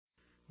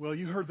Well,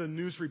 you heard the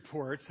news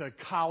reports. A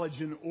college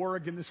in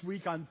Oregon this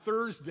week on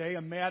Thursday,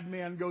 a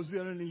madman goes in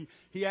and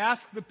he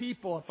asks the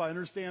people, if I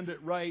understand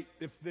it right,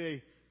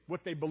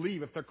 what they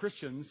believe, if they're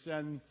Christians,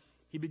 and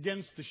he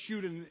begins to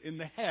shoot in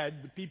the head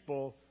the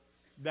people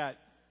that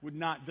would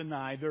not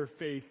deny their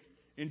faith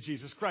in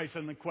Jesus Christ.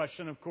 And the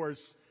question, of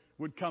course,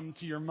 would come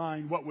to your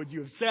mind, what would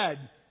you have said?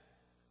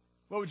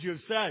 What would you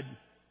have said?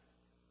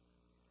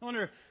 I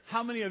wonder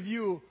how many of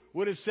you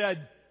would have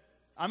said,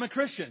 I'm a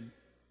Christian.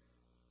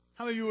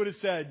 How many of you would have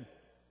said,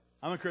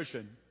 I'm a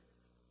Christian?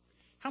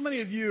 How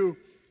many of you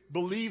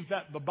believe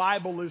that the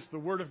Bible is the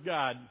Word of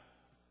God?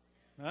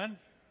 Huh?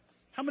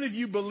 How many of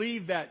you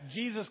believe that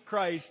Jesus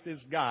Christ is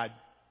God?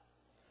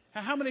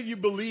 How many of you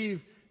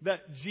believe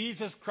that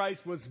Jesus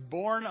Christ was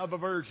born of a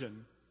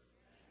virgin?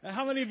 And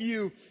how many of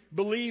you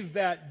believe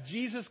that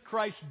Jesus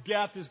Christ's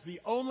death is the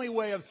only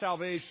way of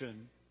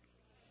salvation?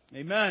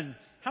 Amen.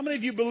 How many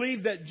of you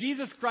believe that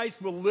Jesus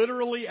Christ will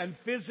literally and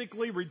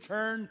physically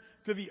return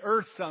to the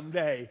earth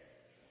someday?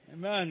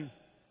 Amen.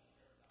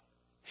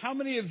 How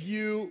many of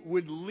you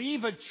would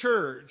leave a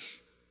church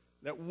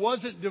that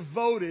wasn't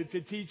devoted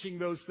to teaching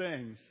those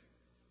things?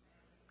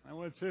 I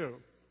would too.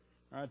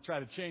 I'd try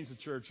to change the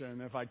church,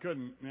 and if I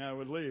couldn't, I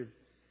would leave.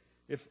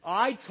 If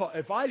I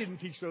didn't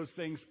teach those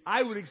things,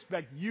 I would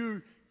expect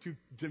you to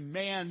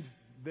demand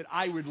that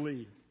I would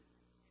leave.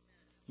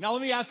 Now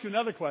let me ask you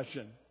another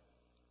question.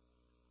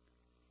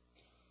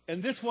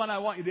 And this one I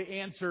want you to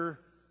answer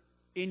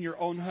in your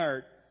own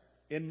heart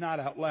and not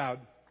out loud.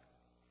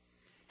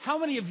 How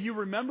many of you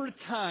remember a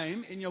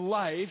time in your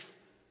life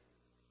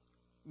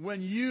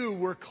when you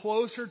were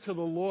closer to the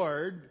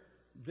Lord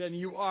than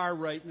you are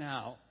right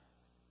now?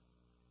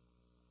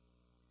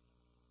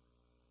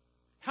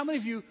 How many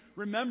of you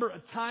remember a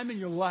time in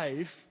your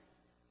life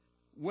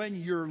when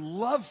your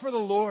love for the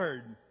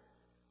Lord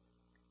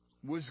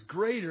was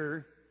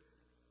greater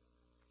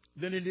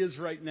than it is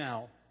right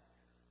now?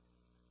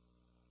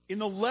 In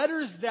the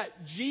letters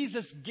that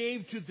Jesus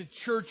gave to the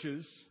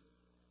churches,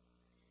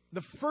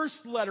 the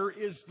first letter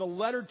is the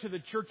letter to the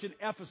church in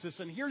Ephesus,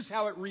 and here's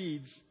how it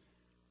reads.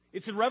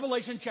 It's in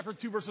Revelation chapter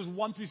 2, verses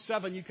 1 through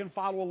 7. You can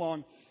follow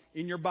along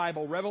in your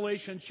Bible.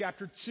 Revelation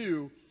chapter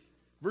 2,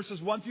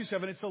 verses 1 through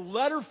 7. It's a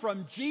letter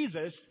from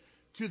Jesus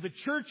to the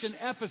church in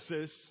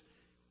Ephesus,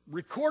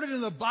 recorded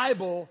in the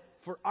Bible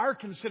for our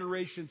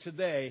consideration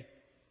today.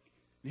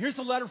 And here's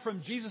the letter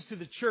from Jesus to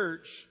the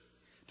church.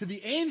 To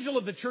the angel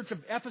of the church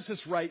of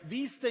Ephesus write,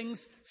 these things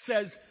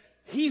says,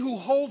 he who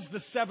holds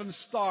the 7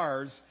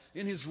 stars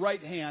in his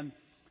right hand,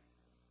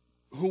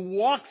 who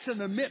walks in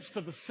the midst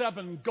of the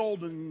 7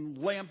 golden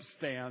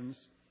lampstands.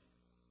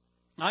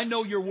 I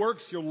know your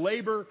works, your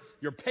labor,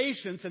 your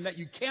patience, and that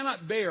you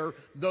cannot bear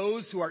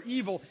those who are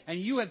evil, and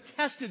you have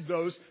tested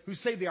those who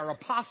say they are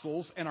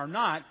apostles and are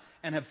not,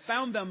 and have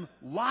found them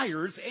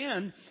liars,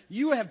 and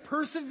you have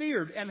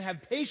persevered and have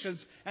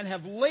patience and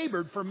have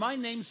labored for my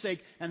name's sake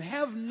and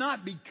have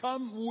not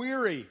become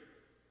weary.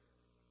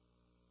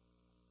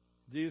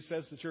 Jesus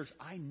says to the church,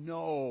 I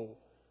know.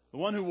 The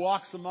one who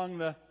walks among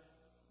the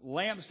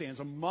lampstands,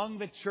 among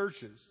the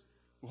churches,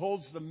 who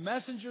holds the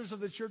messengers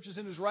of the churches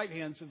in his right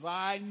hand, says,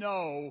 I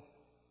know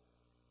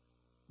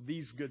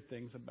these good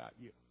things about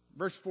you.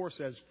 Verse 4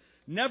 says,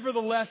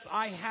 nevertheless,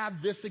 I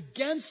have this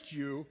against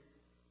you.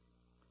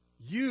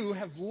 You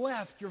have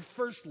left your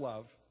first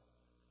love.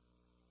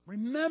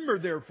 Remember,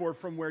 therefore,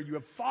 from where you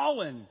have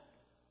fallen.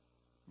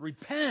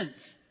 Repent.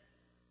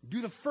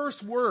 Do the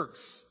first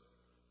works,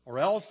 or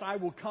else I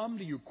will come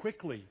to you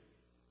quickly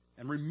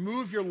and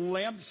remove your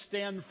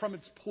lampstand from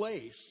its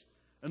place,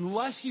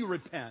 unless you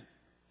repent.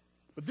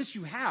 But this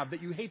you have,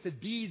 that you hate the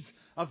deeds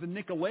of the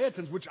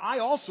Nicolaitans, which I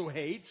also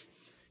hate.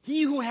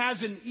 He who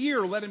has an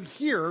ear, let him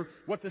hear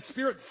what the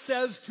Spirit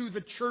says to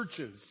the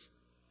churches.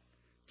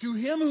 To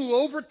him who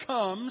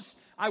overcomes,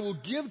 I will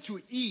give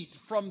to eat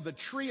from the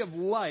tree of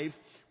life,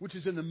 which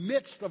is in the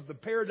midst of the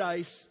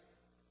paradise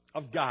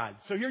of God.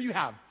 So here you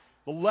have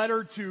the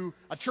letter to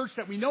a church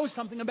that we know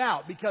something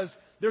about, because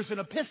there's an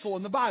epistle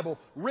in the Bible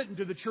written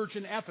to the church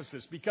in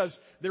Ephesus, because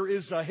there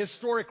is a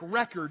historic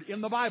record in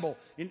the Bible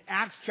in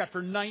Acts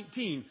chapter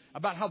 19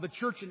 about how the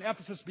church in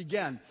Ephesus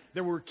began.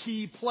 There were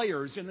key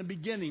players in the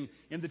beginning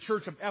in the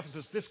church of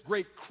Ephesus, this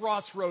great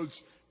crossroads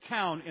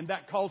town in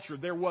that culture.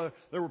 There were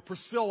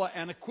Priscilla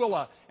and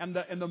Aquila and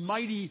the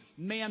mighty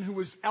man who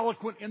was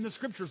eloquent in the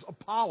scriptures,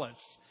 Apollos.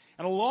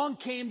 And along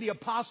came the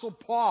Apostle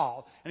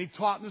Paul, and he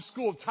taught in the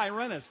school of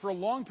Tyrannus for a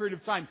long period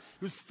of time.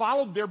 He was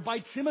followed there by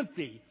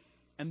Timothy,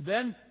 and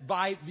then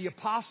by the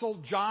Apostle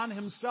John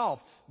himself.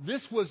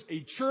 This was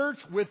a church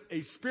with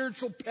a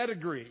spiritual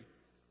pedigree.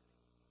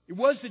 It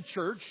was the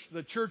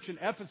church in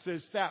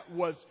Ephesus, that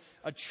was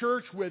a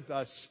church with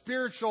a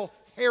spiritual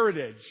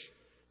heritage.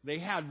 They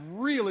had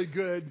really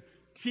good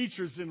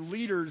teachers and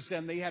leaders,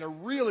 and they had a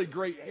really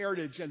great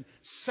heritage and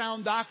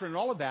sound doctrine and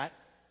all of that.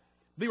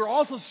 They were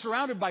also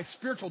surrounded by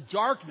spiritual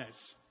darkness.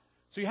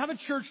 So you have a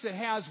church that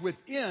has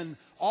within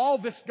all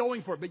this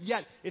going for it, but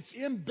yet it's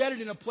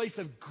embedded in a place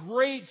of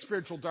great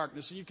spiritual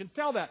darkness. And you can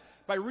tell that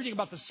by reading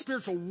about the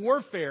spiritual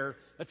warfare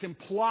that's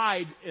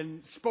implied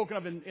and spoken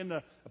of in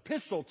the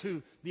epistle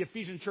to the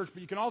Ephesian church.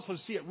 But you can also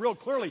see it real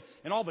clearly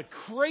in all the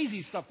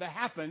crazy stuff that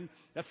happened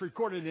that's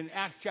recorded in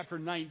Acts chapter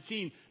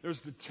 19.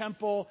 There's the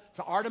temple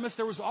to Artemis.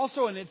 There was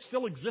also, and it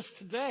still exists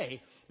today,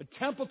 a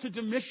temple to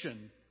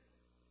Domitian,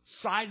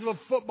 size of a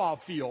football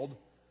field,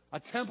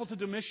 a temple to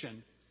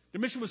Domitian.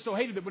 Domitian was so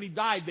hated that when he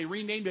died, they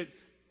renamed it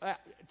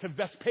to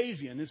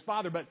Vespasian, his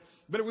father. But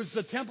it was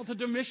the temple to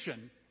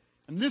Domitian.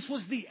 And this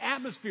was the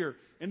atmosphere.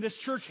 And this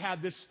church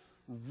had this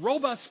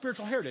robust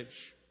spiritual heritage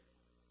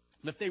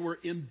that they were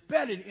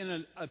embedded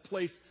in a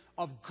place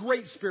of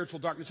great spiritual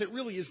darkness. It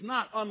really is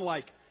not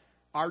unlike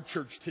our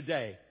church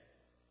today.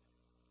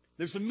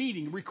 There's a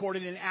meeting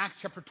recorded in Acts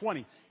chapter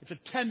 20. It's a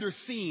tender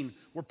scene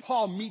where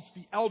Paul meets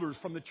the elders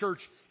from the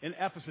church in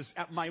Ephesus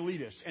at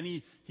Miletus. And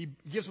he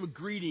gives them a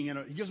greeting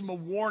and he gives them a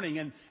warning.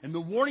 And the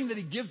warning that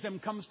he gives them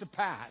comes to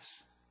pass.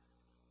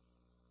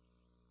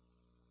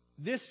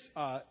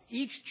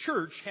 Each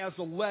church has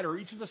a letter.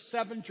 Each of the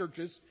 7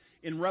 churches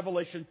in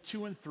Revelation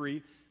 2 and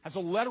 3 has a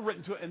letter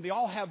written to it. And they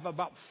all have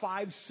about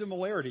 5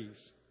 similarities.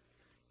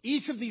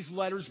 Each of these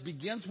letters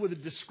begins with a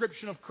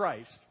description of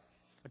Christ.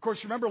 Of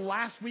course, remember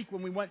last week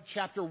when we went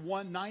chapter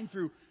 1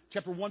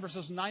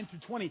 verses 9 through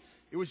 20,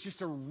 it was just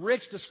a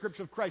rich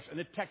description of Christ. And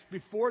the text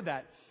before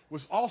that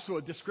was also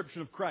a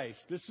description of Christ.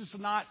 This is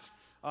not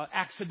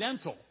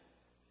accidental.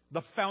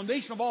 The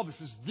foundation of all this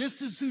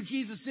is who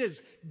Jesus is.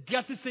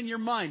 Get this in your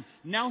mind.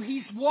 Now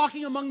he's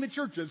walking among the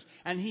churches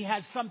and he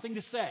has something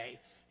to say.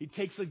 He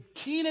takes a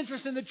keen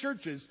interest in the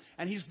churches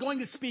and he's going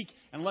to speak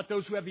and let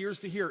those who have ears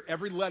to hear.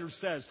 Every letter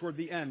says toward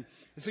the end.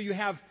 And so you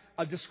have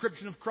a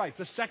description of Christ.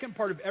 The second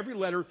part of every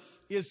letter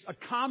is a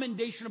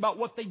commendation about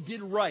what they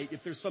did right,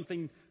 if there's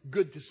something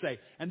good to say.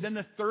 And then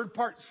the third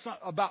part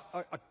about,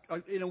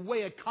 in a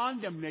way, a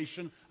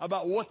condemnation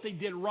about what they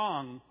did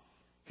wrong.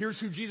 Here's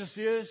who Jesus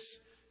is.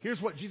 Here's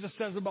what Jesus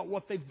says about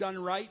what they've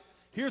done right.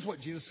 Here's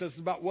what Jesus says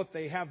about what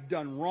they have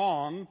done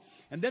wrong.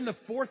 And then the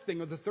fourth thing,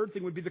 or the third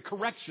thing, would be the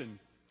correction.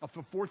 Of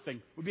the fourth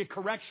thing would be a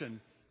correction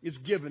is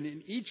given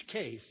in each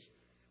case.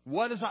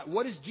 What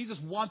does Jesus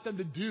want them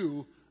to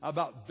do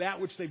about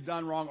that which they've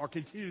done wrong, or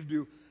continue to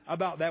do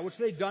about that which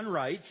they've done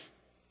right?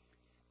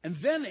 And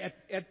then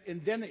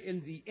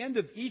in the end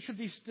of each of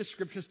these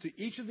descriptions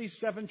to each of these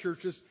 7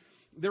 churches,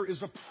 there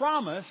is a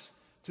promise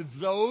to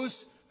those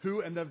who,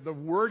 and the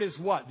word is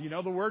what? Do you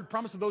know the word?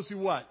 Promise to those who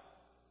what?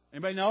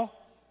 Anybody know?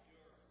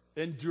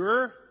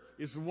 Endure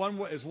is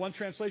one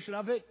translation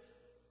of it.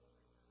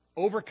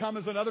 Overcome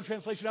is another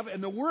translation of it.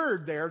 And the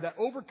word there, that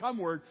overcome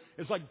word,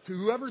 is like to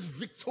whoever's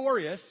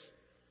victorious,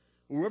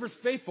 whoever's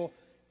faithful.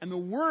 And the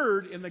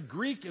word in the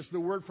Greek is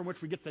the word from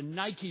which we get the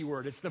Nike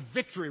word. It's the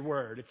victory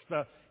word.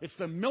 It's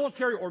the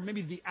military or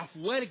maybe the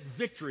athletic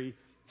victory.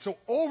 So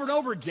over and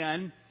over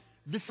again,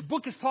 this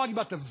book is talking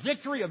about the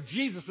victory of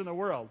Jesus in the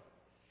world.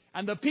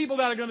 And the people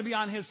that are going to be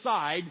on his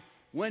side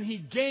when he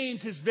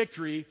gains his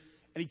victory.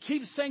 And he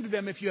keeps saying to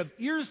them, if you have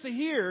ears to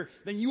hear,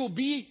 then you will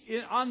be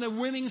on the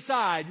winning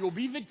side. You will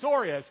be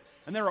victorious.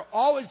 And there are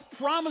always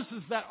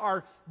promises that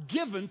are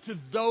given to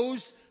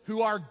those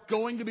who are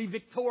going to be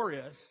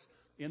victorious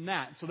in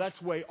that. So that's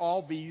the way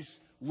all these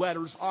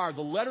letters are. The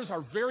letters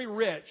are very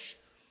rich.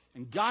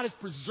 And God has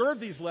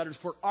preserved these letters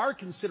for our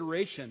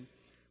consideration.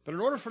 But in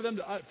order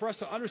for us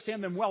to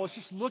understand them well, let's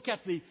just look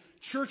at the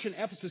church in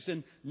Ephesus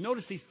and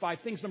notice these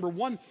 5 things. Number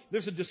 1,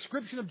 there's a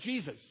description of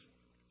Jesus.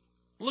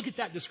 Look at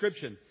that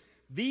description.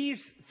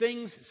 These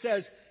things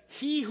says,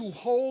 he who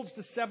holds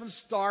the 7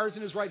 stars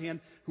in his right hand,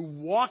 who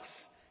walks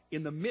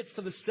in the midst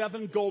of the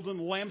 7 golden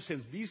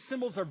lampstands. These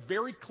symbols are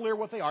very clear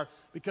what they are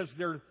because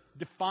they're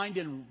defined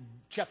in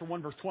chapter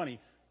 1 verse 20.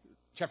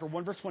 Chapter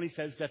 1 verse 20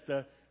 says that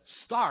the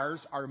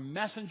stars are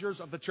messengers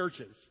of the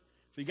churches.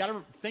 So you got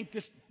to think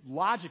this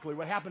logically.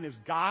 What happened is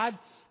God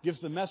gives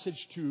the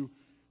message to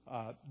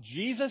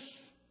Jesus.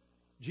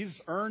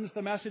 Jesus earns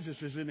the message. It's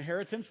his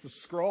inheritance, the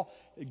scroll.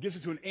 It gives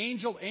it to an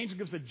angel. Angel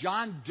gives it to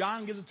John.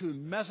 John gives it to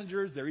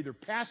messengers. They're either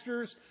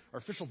pastors or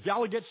official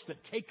delegates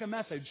that take the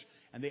message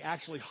and they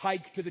actually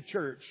hike to the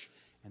church.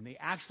 And they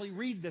actually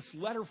read this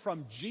letter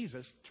from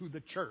Jesus to the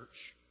church.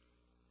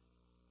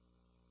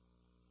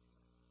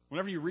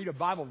 Whenever you read a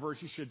Bible verse,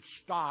 you should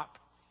stop.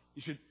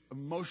 You should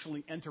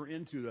emotionally enter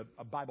into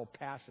a Bible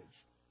passage.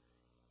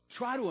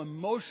 Try to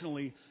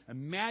emotionally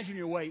imagine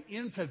your way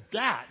into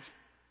that.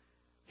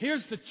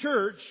 Here's the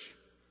church.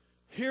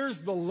 Here's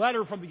the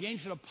letter from the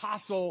ancient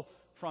apostle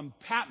from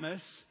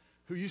Patmos,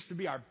 who used to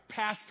be our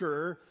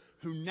pastor,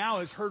 who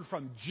now has heard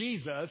from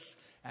Jesus,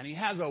 and he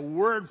has a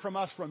word from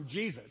us from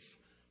Jesus.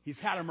 He's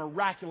had a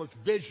miraculous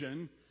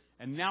vision,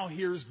 and now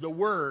here's the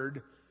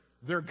word.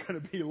 They're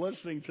going to be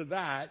listening to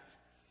that.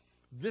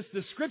 This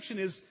description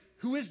is,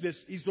 who is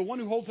this? He's the one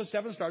who holds the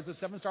 7 stars. The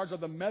 7 stars are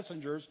the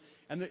messengers,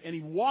 and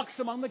he walks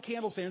among the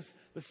candlestands.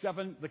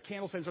 The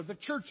candlestands are the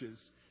churches.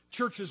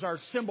 Churches are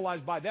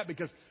symbolized by that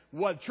because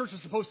what church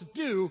is supposed to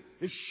do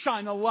is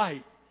shine a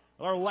light.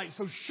 Let our light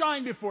so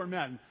shine before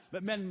men,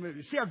 that men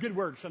may see our good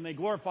works and they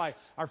glorify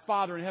our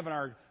Father in heaven.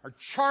 Our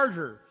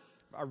charter,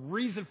 our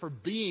reason for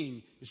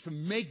being is to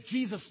make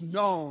Jesus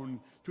known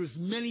to as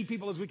many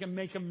people as we can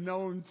make him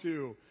known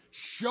to.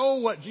 Show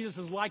what Jesus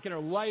is like in our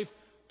life.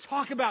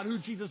 Talk about who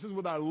Jesus is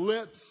with our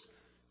lips.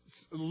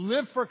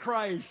 Live for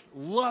Christ.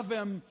 Love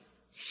him.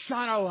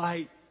 Shine our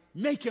light.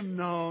 Make him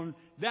known.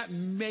 That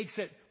makes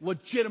it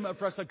legitimate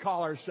for us to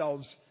call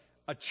ourselves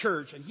a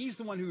church. And he's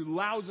the one who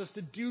allows us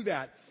to do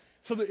that.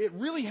 So that it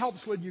really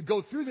helps when you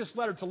go through this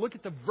letter to look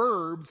at the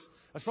verbs,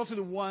 especially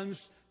the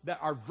ones that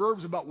are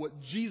verbs about what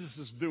Jesus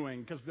is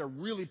doing, because they're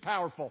really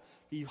powerful.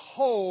 He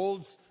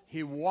holds,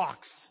 he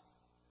walks.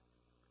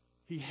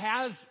 He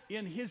has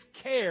in his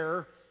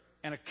care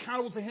and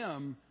accountable to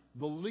him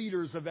the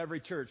leaders of every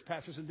church.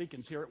 Pastors and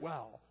deacons hear it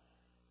well.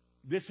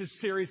 This is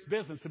serious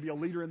business to be a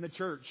leader in the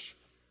church,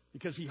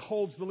 because he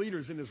holds the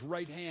leaders in his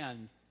right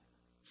hand.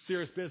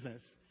 Serious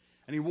business.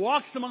 And he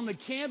walks among the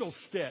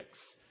candlesticks.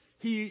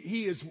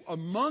 He is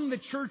among the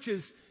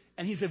churches,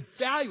 and he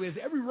has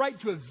every right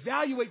to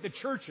evaluate the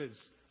churches.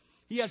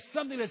 He has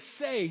something to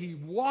say. He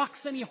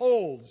walks and he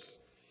holds.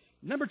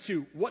 Number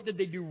 2, what did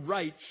they do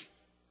right?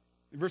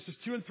 In verses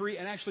 2 and 3,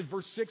 and actually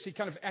verse 6, he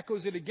kind of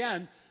echoes it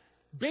again.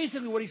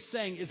 Basically what he's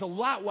saying is a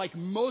lot like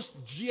most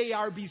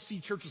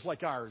GARBC churches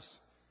like ours.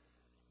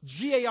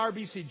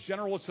 GARBC,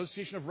 General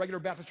Association of Regular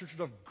Baptist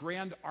Churches of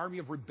Grand Army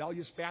of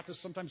Rebellious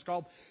Baptists, sometimes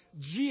called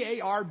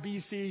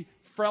GARBC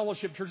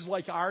fellowship churches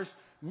like ours.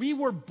 We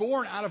were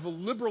born out of a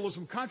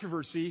liberalism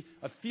controversy,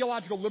 a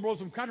theological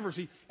liberalism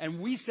controversy, and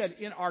we said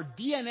in our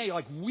DNA,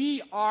 like,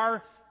 we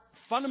are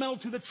fundamental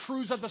to the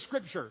truths of the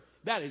Scripture.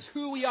 That is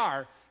who we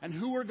are and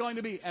who we're going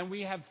to be. And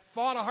we have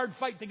fought a hard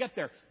fight to get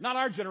there. Not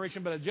our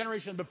generation, but a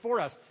generation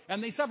before us.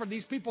 And they suffered.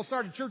 These people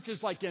started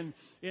churches like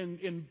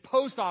in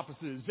post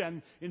offices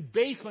and in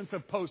basements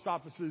of post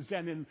offices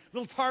and in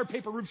little tar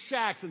paper roof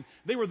shacks. And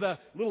they were the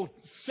little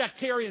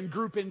sectarian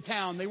group in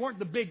town. They weren't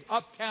the big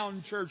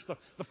uptown church,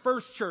 the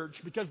first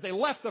church, because they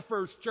left the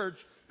first church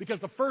because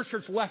the first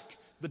church left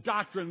the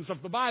doctrines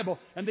of the Bible.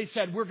 And they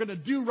said, we're going to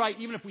do right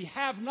even if we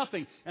have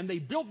nothing. And they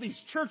built these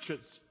churches.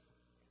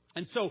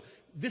 And so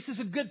this is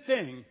a good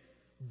thing.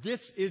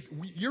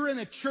 You're in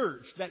a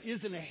church that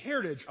is in a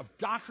heritage of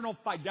doctrinal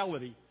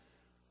fidelity.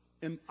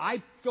 And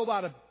I filled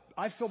out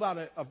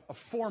a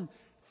form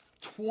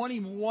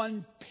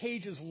 21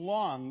 pages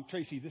long.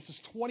 Tracy, this is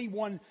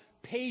 21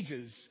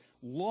 pages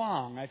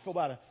long. I filled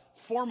out a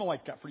form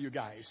like that for you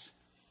guys,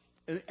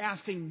 and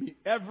asking me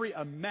every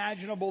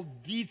imaginable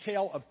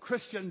detail of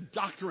Christian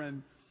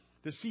doctrine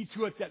to see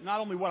to it that not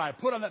only what I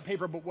put on that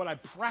paper, but what I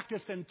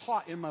practiced and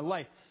taught in my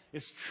life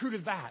is true to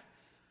that.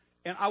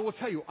 And I will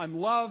tell you, I'm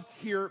loved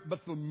here,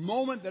 but the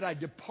moment that I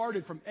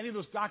departed from any of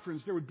those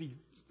doctrines, there would be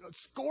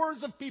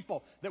scores of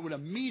people that would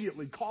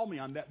immediately call me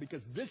on that,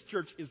 because this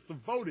church is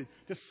devoted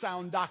to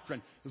sound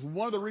doctrine. It's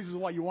one of the reasons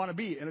why you want to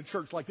be in a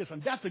church like this,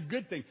 and that's a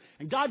good thing.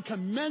 And God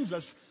commends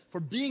us for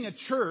being a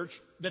church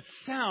that's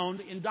sound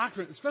in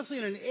doctrine, especially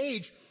in an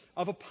age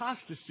of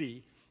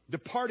apostasy,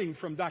 departing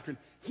from doctrine.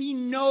 He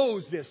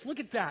knows this. Look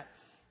at that.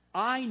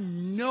 I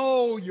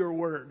know your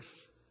works.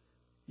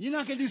 You're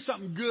not going to do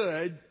something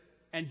good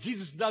and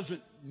Jesus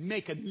doesn't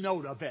make a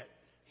note of it.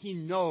 He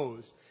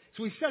knows.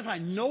 So he says, I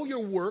know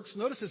your works.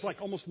 Notice it's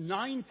like almost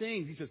 9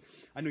 things. He says,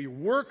 I know your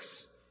works.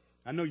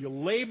 I know your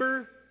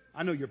labor.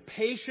 I know your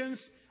patience.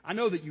 I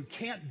know that you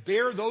can't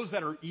bear those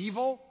that are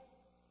evil.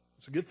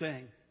 It's a good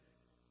thing.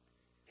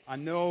 I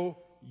know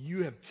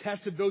you have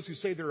tested those who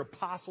say they're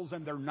apostles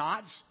and they're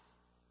not,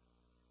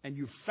 and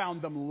you've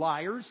found them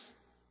liars.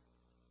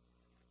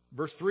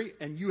 Verse 3,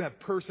 and you have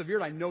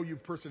persevered. I know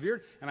you've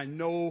persevered, and I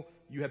know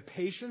you have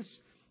patience,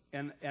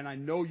 and I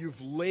know you've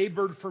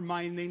labored for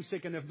my name's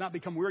sake and have not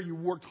become weary. You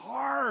worked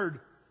hard.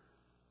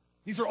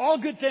 These are all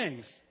good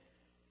things.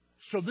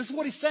 So this is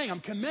what he's saying. I'm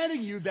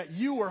commending you that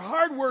you were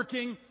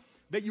hardworking,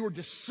 that you were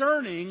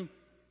discerning,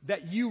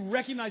 that you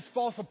recognized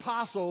false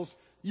apostles,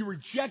 you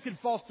rejected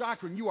false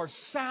doctrine. You are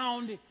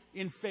sound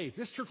in faith.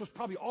 This church was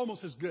probably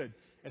almost as good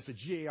as the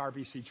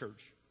GARBC church.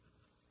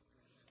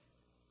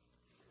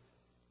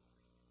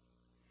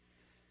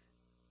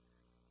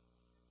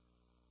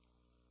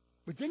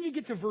 But then you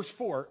get to verse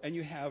 4, and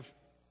you have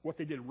what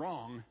they did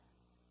wrong.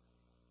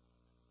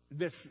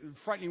 This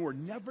frightening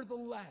word,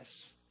 nevertheless.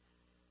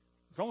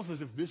 It's almost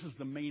as if this is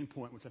the main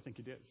point, which I think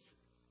it is.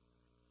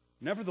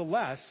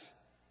 Nevertheless,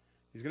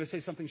 he's going to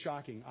say something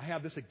shocking. I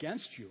have this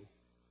against you.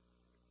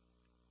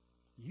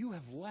 You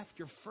have left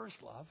your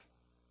first love.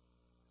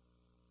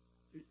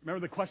 Remember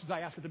the questions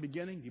I asked at the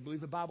beginning? Do you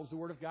believe the Bible's the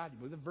Word of God? Do you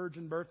believe the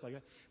virgin birth? Like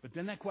that? But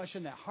then that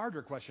question, that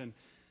harder question,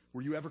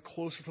 were you ever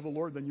closer to the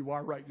Lord than you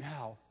are right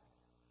now?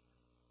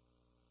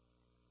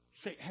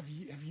 Say,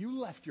 have you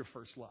left your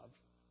first love?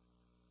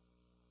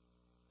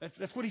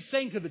 That's what he's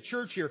saying to the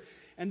church here.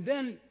 And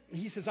then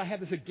he says, I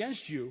have this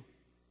against you.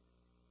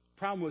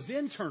 Problem was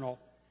internal.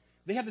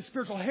 They have the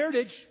spiritual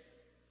heritage.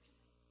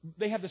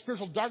 They have the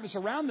spiritual darkness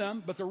around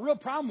them. But the real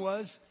problem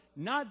was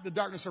not the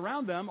darkness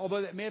around them,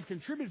 although that may have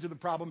contributed to the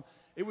problem.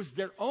 It was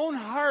their own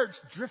hearts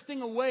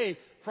drifting away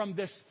from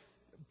this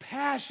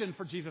passion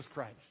for Jesus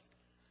Christ.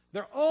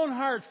 Their own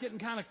hearts getting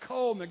kind of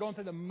cold, and they're going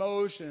through the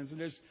motions and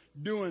just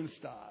doing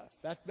stuff.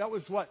 That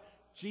was what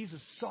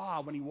Jesus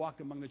saw when he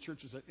walked among the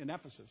churches in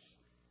Ephesus.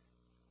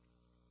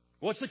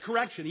 What's the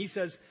correction? He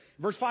says,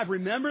 verse 5,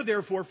 remember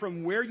therefore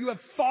from where you have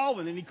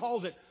fallen. And he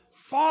calls it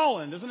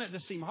fallen. Doesn't it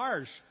just seem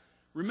harsh?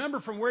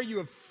 Remember from where you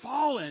have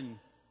fallen.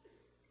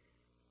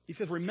 He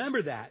says,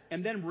 remember that.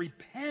 And then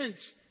repent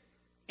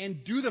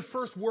and do the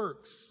first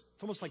works.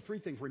 It's almost like three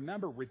things.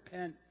 Remember,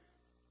 repent,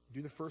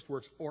 do the first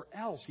works. Or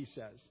else, he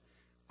says,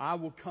 I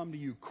will come to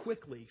you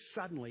quickly,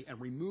 suddenly,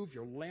 and remove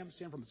your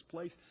lampstand from its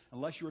place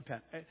unless you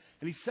repent. And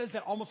he says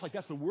that almost like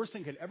that's the worst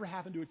thing that could ever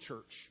happen to a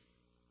church.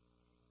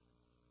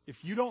 If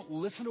you don't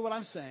listen to what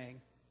I'm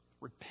saying,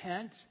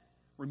 repent,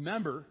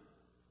 remember,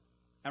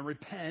 and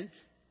repent,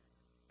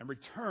 and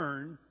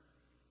return,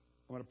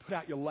 I'm going to put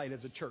out your light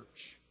as a church.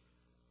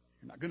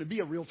 You're not going to be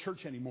a real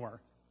church anymore.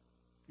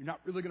 You're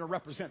not really going to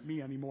represent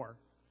me anymore.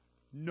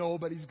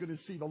 Nobody's going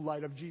to see the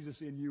light of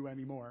Jesus in you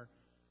anymore.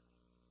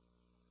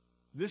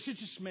 This should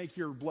just make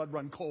your blood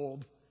run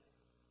cold.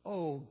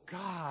 Oh,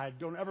 God,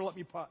 don't ever let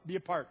me be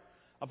a part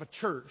of a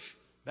church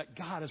that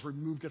God has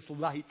removed its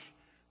light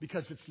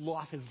because it's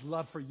lost his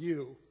love for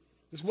you.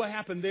 This is what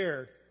happened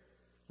there.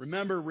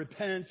 Remember,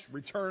 repent,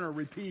 return, or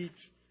repeat,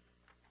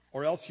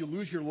 or else you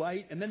lose your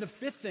light. And then the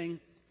fifth thing,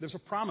 there's a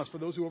promise for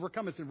those who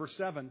overcome. It's in verse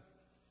 7.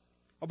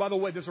 Oh, by the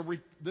way, there's a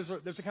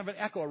kind of an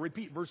echo, a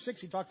repeat. Verse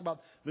 6, he talks about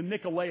the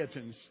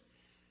Nicolaitans.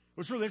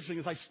 What's really interesting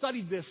is I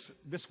studied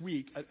this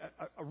week.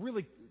 A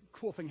really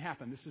cool thing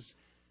happened. This is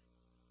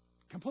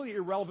completely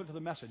irrelevant to the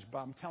message, but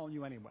I'm telling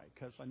you anyway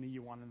because I knew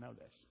you want to know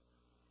this.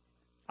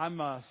 I'm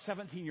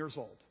 17 years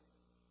old.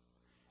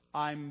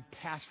 I'm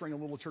pastoring a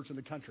little church in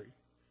the country.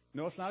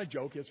 No, it's not a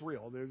joke. It's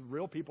real. There's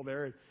real people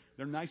there.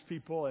 They're nice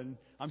people, and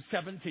I'm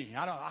 17.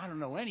 I don't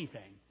know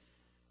anything.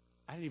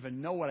 I didn't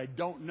even know what I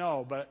don't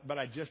know, but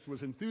I just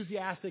was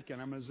enthusiastic, and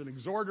I was an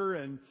exhorter,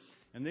 and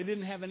they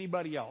didn't have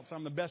anybody else.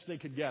 I'm the best they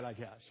could get, I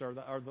guess.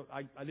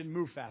 I didn't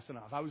move fast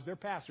enough. I was their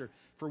pastor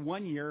for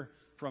 1 year,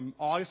 from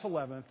August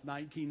 11th,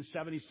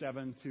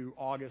 1977 to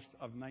August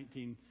of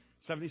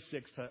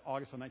 1976 to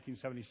August of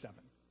 1977.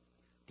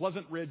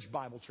 Pleasant Ridge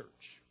Bible Church,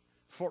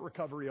 Fort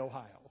Recovery,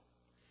 Ohio.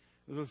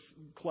 There's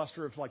a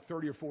cluster of like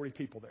 30 or 40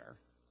 people there.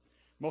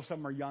 Most of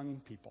them are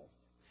young people.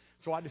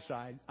 So I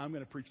decide I'm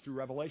going to preach through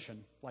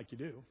Revelation like you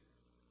do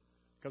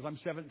because I'm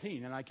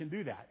 17 and I can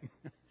do that.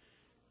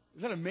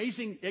 Is that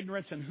amazing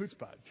ignorance and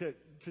chutzpah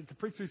to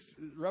preach through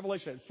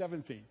Revelation at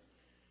 17?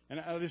 And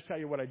I'll just tell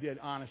you what I did,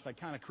 honest. I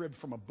kind of cribbed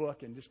from a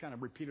book and just kind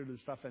of repeated the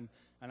stuff, and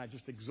I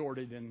just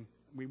exhorted, and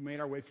we made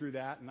our way through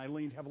that, and I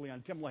leaned heavily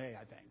on Tim LaHaye,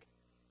 I think.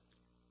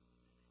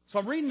 So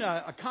I'm reading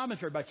a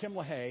commentary by Tim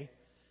LaHaye,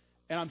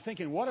 and I'm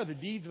thinking, what are the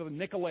deeds of the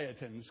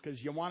Nicolaitans?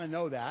 Because you want to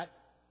know that.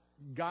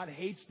 God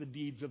hates the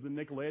deeds of the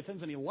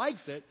Nicolaitans, and he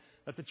likes it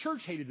that the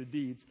church hated the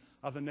deeds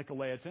of the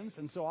Nicolaitans.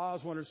 And so I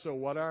was wondering, so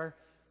what are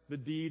the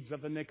deeds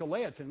of the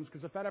Nicolaitans?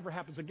 Because if that ever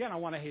happens again, I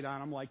want to hate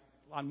on them like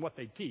on what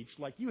they teach,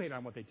 like you hate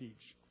on what they teach,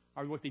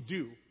 or what they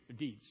do, the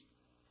deeds.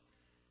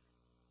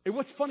 And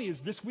what's funny is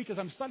this week as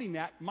I'm studying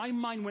that, my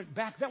mind went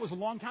back. That was a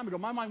long time ago.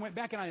 My mind went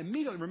back, and I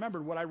immediately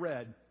remembered what I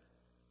read.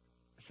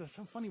 It's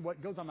so funny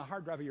what goes on the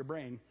hard drive of your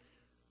brain.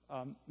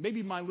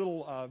 Maybe my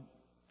little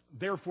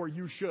therefore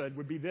you should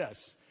would be this.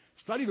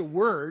 Study the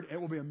Word. It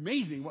will be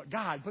amazing what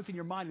God puts in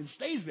your mind and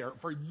stays there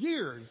for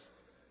years.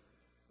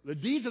 The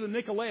deeds of the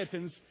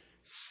Nicolaitans,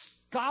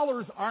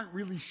 scholars aren't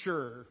really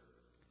sure.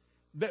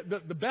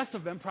 The best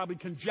of them probably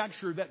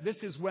conjecture that this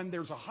is when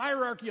there's a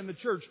hierarchy in the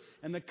church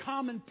and the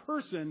common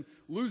person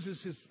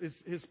loses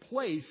his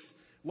place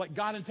like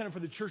God intended for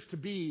the church to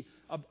be.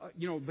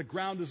 The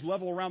ground is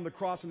level around the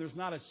cross and there's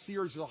not a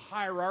series of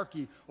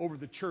hierarchy over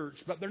the church.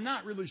 But they're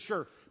not really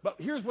sure. But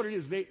here's what it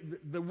is.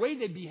 The way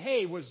they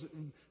behave was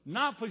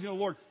not pleasing to the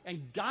Lord.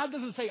 And God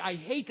doesn't say, I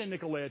hate the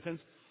Nicolaitans.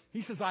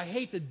 He says, I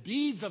hate the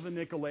deeds of the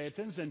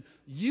Nicolaitans, and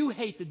you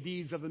hate the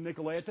deeds of the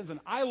Nicolaitans, and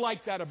I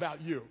like that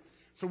about you.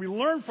 So we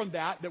learn from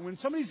that when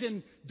somebody's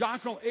in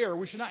doctrinal error,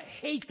 we should not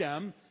hate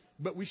them,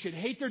 but we should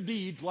hate their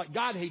deeds like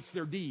God hates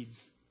their deeds.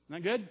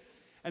 Isn't that good?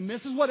 And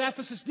this is what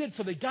Ephesus did.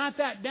 So they got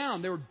that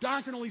down. They were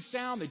doctrinally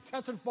sound. They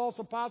tested false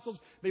apostles.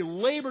 They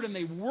labored and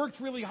they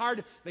worked really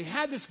hard. They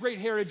had this great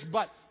heritage,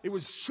 but it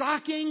was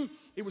shocking.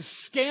 It was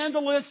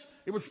scandalous.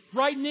 It was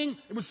frightening.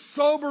 It was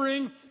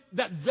sobering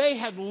that they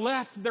had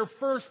left their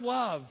first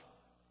love.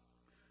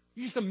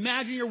 You just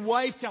imagine your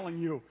wife telling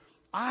you,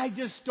 I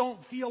just don't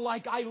feel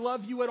like I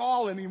love you at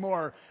all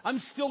anymore. I'm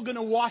still going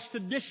to wash the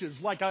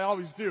dishes like I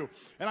always do.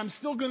 And I'm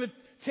still going to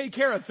take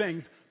care of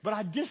things. But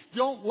I just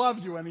don't love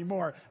you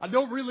anymore. I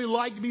don't really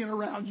like being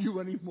around you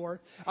anymore.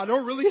 I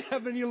don't really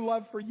have any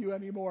love for you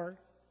anymore.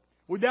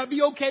 Would that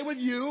be okay with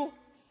you?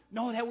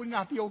 No, that would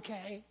not be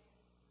okay.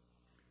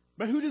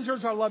 But who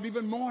deserves our love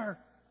even more?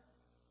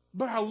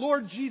 But our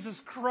Lord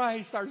Jesus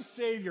Christ, our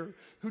Savior,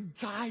 who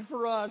died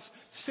for us,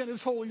 sent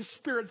His Holy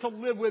Spirit to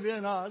live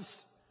within us.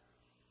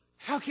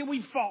 How can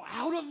we fall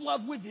out of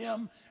love with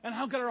Him? And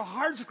how can our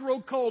hearts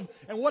grow cold?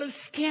 And what a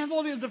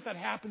scandal it is if that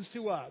happens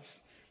to us.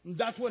 And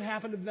that's what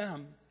happened to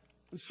them.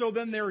 And so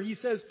then there he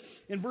says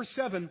in verse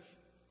 7,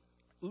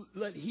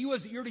 let he who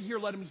has ear to hear,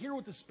 let him hear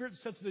what the Spirit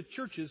says to the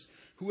churches.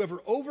 Whoever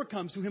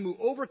overcomes, to him who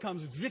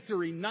overcomes,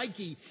 victory,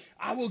 Nike,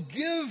 I will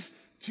give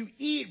to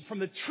eat from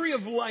the tree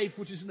of life,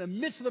 which is in the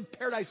midst of the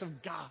paradise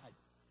of God.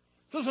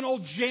 So there's an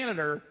old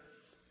janitor,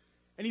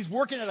 and he's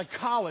working at a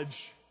college.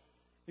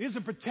 He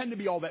doesn't pretend to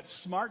be all that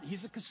smart.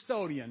 He's a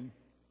custodian.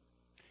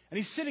 And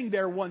he's sitting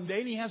there one day,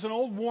 and he has an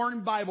old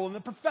worn Bible, and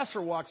the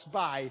professor walks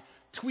by,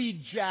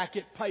 tweed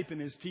jacket, pipe in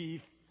his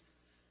teeth.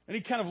 And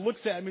he kind of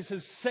looks at him and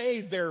says,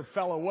 say there,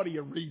 fellow, what are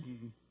you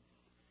reading?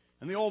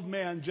 And the old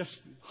man just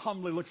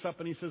humbly looks up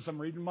and he says, I'm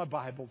reading my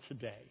Bible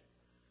today.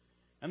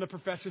 And the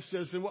professor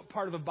says, and what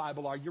part of the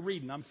Bible are you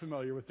reading? I'm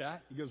familiar with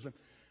that. He goes,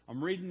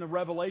 I'm reading the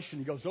Revelation.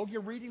 He goes, oh,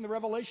 you're reading the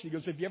Revelation. He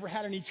goes, have you ever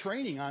had any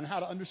training on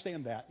how to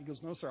understand that? He goes,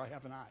 no, sir, I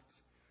have not.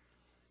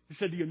 He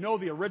said, do you know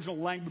the original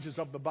languages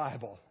of the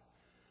Bible?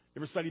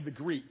 You ever studied the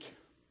Greek?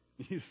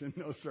 He said,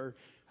 no, sir,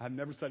 I've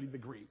never studied the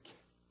Greek.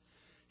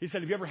 He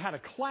said, have you ever had a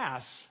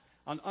class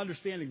on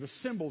understanding the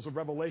symbols of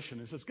Revelation?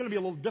 He said, it's going to be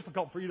a little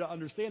difficult for you to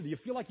understand. Do you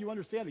feel like you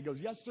understand it? He goes,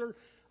 yes, sir,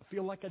 I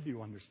feel like I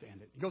do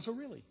understand it. He goes, oh,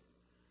 really?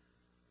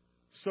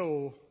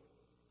 So,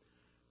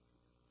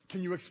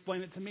 can you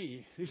explain it to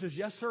me? He says,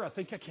 yes, sir, I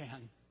think I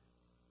can.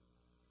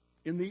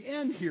 In the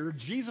end here,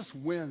 Jesus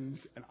wins,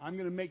 and I'm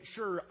going to make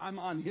sure I'm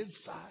on his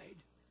side.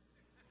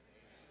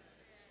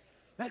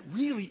 That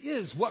really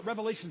is what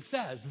Revelation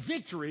says.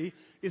 Victory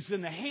is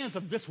in the hands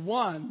of this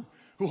one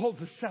who holds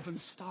the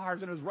 7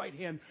 stars in his right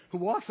hand, who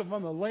walks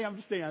among the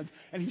lampstands,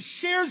 and he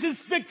shares his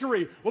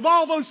victory with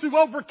all those who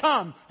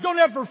overcome. Don't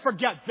ever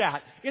forget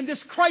that. In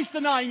this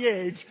Christ-denying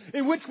age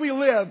in which we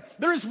live,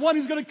 there is one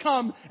who's going to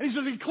come, and he's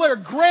going to declare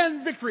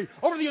grand victory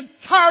over the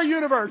entire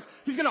universe.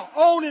 He's going to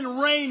own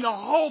and reign the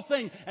whole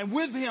thing, and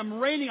with him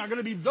reigning are going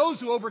to be those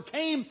who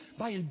overcame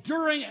by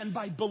enduring and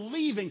by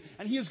believing,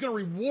 and he is going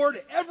to reward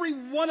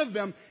every one of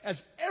them as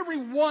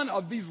every one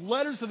of these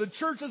letters to the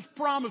churches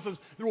promises.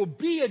 There will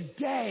be a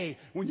day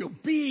when you'll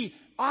be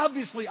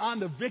obviously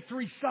on the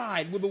victory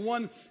side with the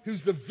one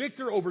who's the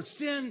victor over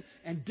sin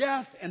and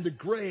death and the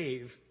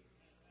grave.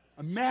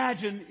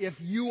 Imagine if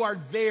you are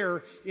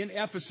there in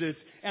Ephesus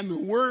and the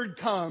word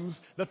comes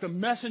that the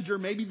messenger,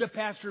 maybe the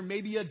pastor,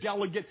 maybe a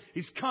delegate,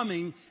 is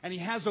coming and he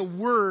has a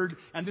word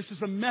and this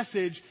is a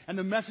message and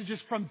the message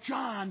is from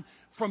John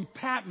from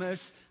Patmos.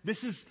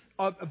 This is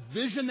a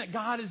vision that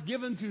God has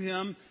given to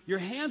him. Your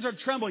hands are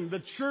trembling.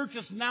 The church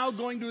is now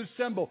going to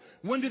assemble.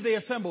 When do they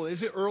assemble?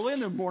 Is it early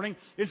in the morning?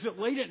 Is it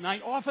late at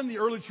night? Often the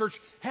early church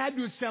had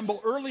to assemble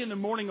early in the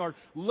morning or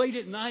late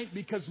at night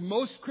because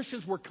most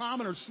Christians were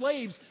commoner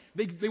slaves.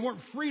 They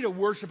weren't free to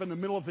worship in the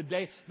middle of the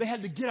day. They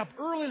had to get up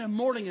early in the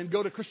morning and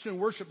go to Christian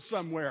worship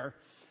somewhere.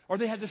 Or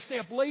they had to stay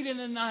up late in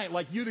the night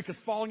like Eutychus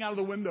falling out of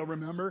the window,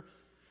 remember?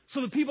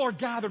 So the people are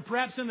gathered,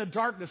 perhaps in the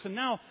darkness, and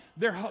now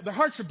their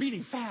hearts are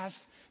beating fast.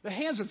 The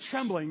hands are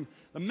trembling.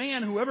 The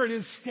man, whoever it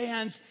is,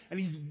 stands and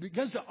he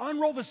begins to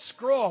unroll the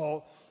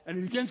scroll and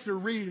he begins to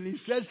read and he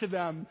says to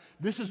them,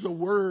 this is the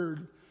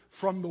word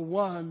from the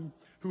one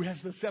who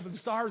has the 7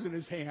 stars in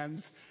his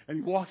hands. And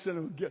he walks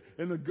among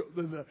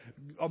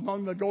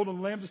the golden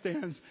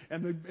lampstands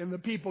and the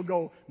people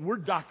go, we're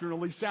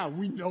doctrinally sound.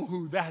 We know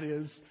who that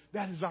is.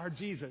 That is our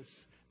Jesus.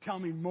 Tell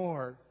me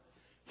more.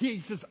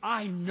 He says,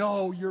 I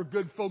know you're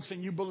good folks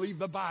and you believe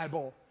the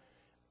Bible.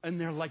 And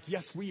they're like,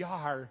 yes, we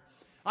are.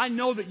 I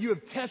know that you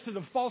have tested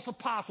the false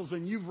apostles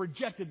and you've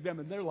rejected them.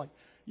 And they're like,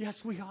 yes,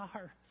 we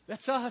are.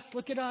 That's us.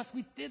 Look at us.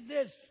 We did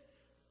this.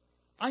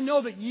 I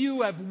know that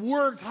you have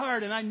worked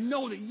hard and I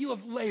know that you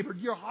have labored.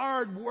 You're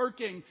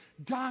hard-working,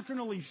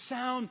 doctrinally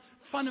sound,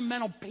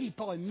 fundamental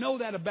people. I know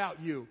that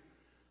about you.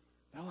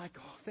 They're like,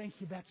 oh, thank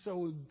you. That's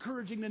so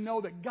encouraging to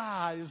know that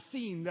God has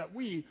seen that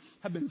we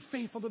have been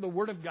faithful to the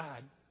Word of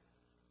God.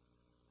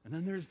 And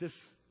then there's this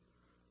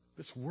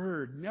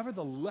word,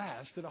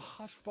 nevertheless, did a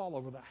hush fall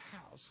over the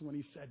house when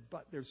he said,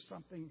 but there's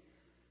something,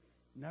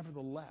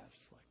 nevertheless.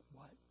 Like,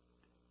 what?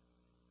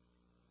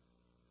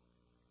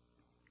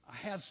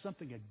 I have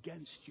something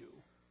against you.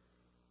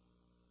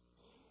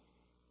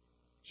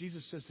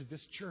 Jesus says that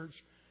this church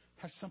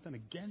has something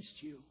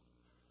against you.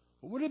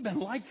 What would it have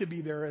been like to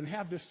be there and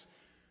have this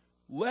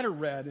letter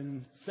read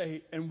and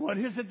say, and what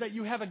is it that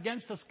you have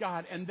against us,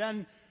 God? And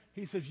then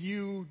he says,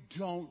 you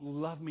don't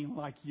love me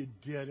like you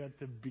did at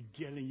the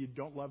beginning. You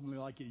don't love me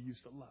like you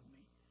used to love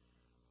me.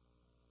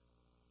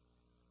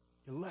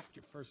 You left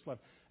your first love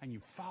and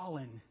you've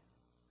fallen.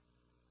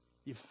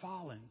 You've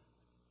fallen.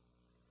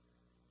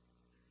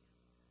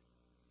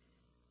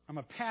 I'm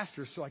a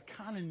pastor, so I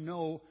kind of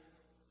know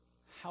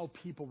how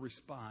people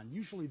respond.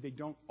 Usually they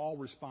don't all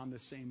respond the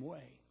same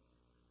way.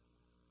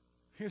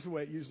 Here's the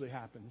way it usually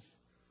happens.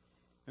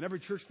 In every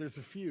church, there's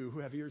a few who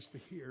have ears to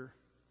hear.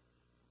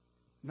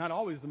 Not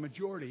always the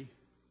majority.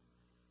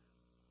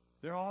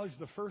 They're always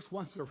the first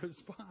ones to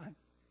respond.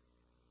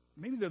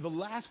 Maybe they're the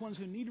last ones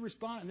who need to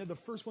respond, and they're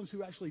the first ones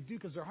who actually do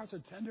because their hearts are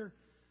tender.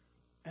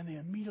 And they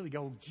immediately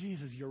go,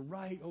 Jesus, you're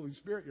right. Holy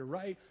Spirit, you're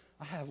right.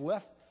 I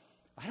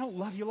don't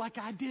love you like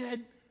I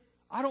did.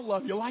 I don't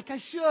love you like I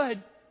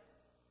should.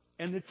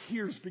 And the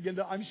tears began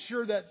to, I'm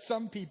sure that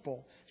some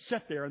people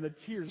sat there and the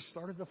tears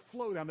started to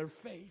flow down their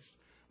face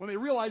when they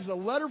realized the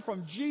letter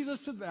from Jesus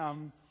to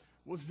them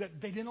was that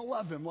they didn't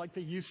love him like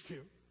they used to.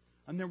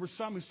 And there were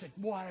some who said,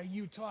 what are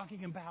you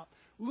talking about?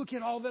 Look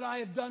at all that I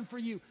have done for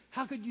you.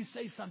 How could you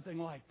say something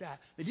like that?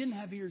 They didn't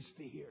have ears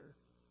to hear.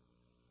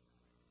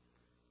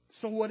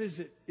 So what is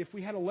it if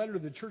we had a letter to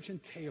the church in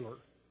Taylor?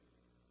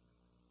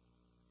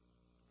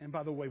 And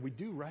by the way, we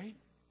do, right?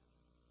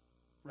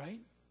 Right?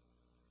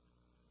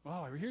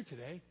 Well, we're here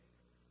today.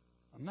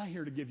 I'm not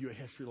here to give you a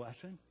history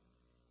lesson.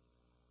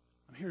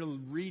 I'm here to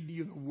read to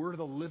you the word of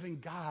the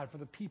living God for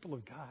the people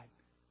of God.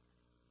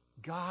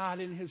 God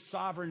in his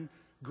sovereign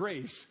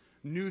grace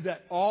knew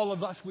that all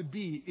of us would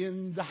be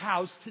in the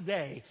house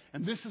today.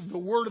 And this is the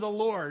word of the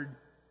Lord.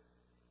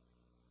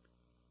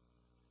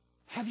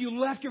 Have you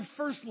left your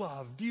first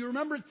love? Do you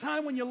remember a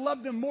time when you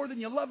loved him more than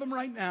you love him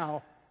right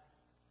now?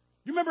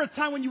 Do you remember a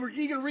time when you were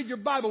eager to read your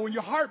Bible, when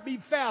your heart beat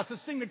fast to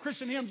sing the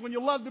Christian hymns, when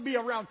you loved to be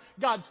around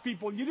God's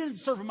people? You didn't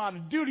serve him out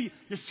of duty.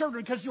 You served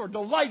him because you were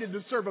delighted to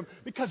serve him,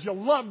 because you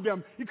loved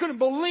him. You couldn't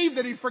believe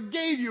that he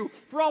forgave you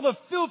for all the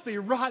filthy,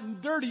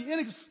 rotten, dirty,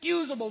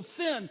 inexcusable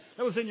sin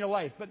that was in your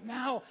life. But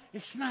now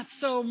it's not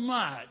so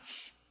much.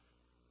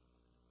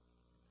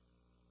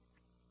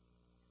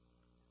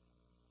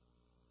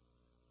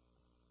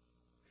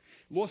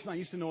 Lois and I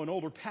used to know an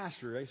older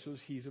pastor. I suppose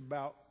he's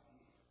about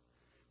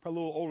probably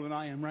a little older than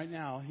I am right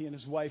now. He and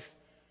his wife,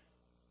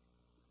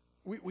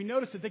 we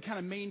noticed that they kind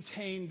of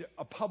maintained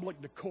a public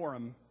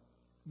decorum,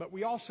 but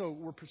we also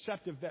were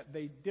perceptive that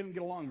they didn't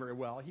get along very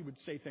well. He would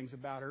say things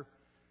about her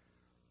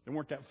that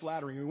weren't that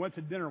flattering. We went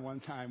to dinner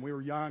one time. We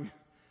were young.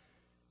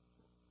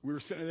 We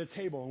were sitting at a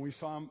table, and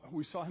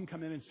we saw him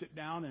come in and sit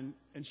down,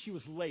 and she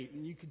was late,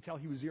 and you could tell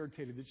he was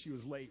irritated that she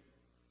was late.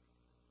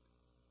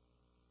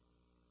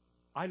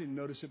 I didn't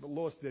notice it, but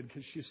Lois did,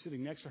 because she was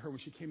sitting next to her when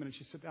she came in, and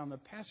she sat down. The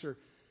pastor,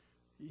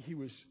 he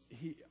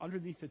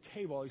underneath the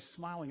table, he's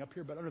smiling up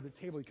here, but under the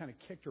table he kind of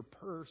kicked her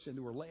purse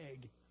into her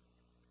leg.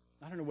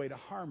 Not in a way to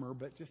harm her,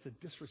 but just a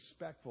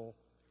disrespectful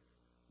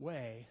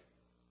way.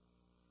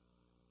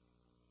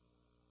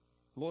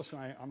 Lois and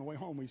I, on the way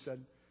home, we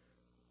said,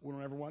 we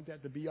don't ever want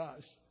that to be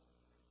us.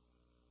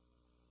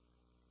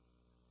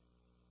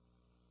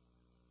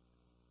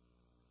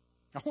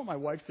 I want my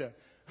wife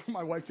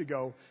to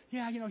go,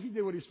 yeah, he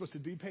did what he was supposed to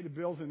do. He paid the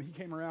bills and he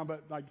came around,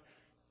 but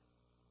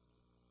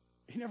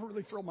he never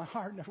really thrilled my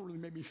heart, never really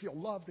made me feel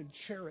loved and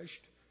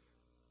cherished.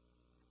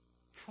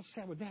 How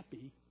sad would that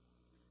be?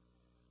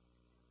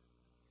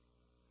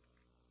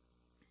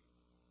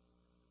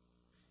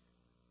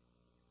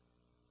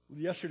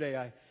 Yesterday,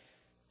 I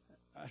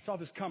saw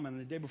this coming.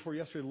 The day before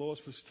yesterday, Lois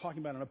was talking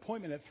about an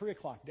appointment at 3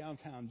 o'clock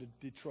downtown to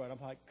Detroit.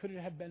 I'm like, could it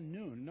have been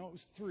noon? No, it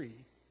was 3.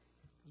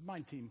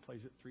 My team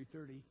plays at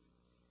 3:30.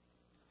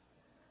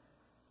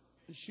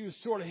 And she was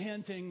sort of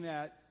hinting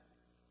that,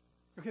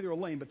 okay, they were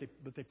lame, but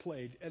they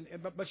played.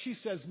 But she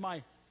says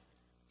my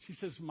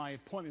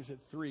appointment is at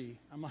 3.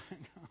 I'm like,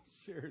 no,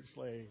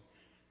 seriously.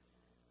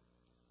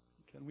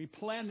 Can we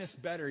plan this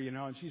better,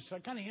 And she's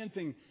kind of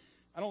hinting,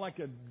 I don't like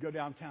to go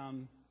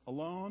downtown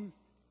alone.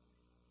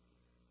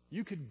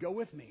 You could go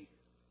with me.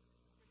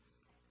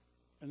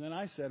 And then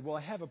I said, well,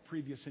 I have a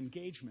previous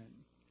engagement.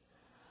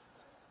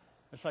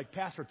 It's like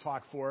pastor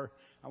talk for,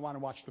 I want to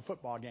watch the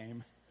football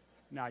game.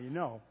 Now you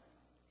know.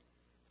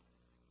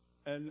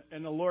 And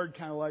the Lord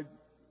kind of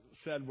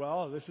said,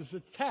 well, this is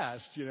a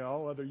test,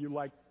 whether you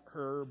like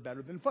her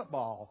better than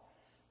football.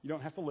 You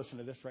don't have to listen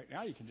to this right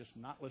now. You can just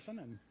not listen,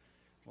 and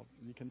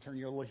you can turn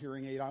your little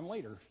hearing aid on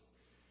later.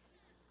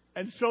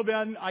 And so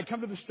then I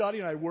come to the study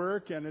and I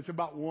work, and it's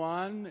about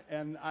 1,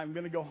 and I'm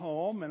going to go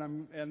home,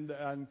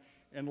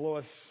 and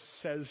Lois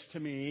says to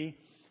me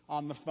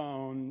on the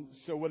phone,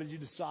 so what did you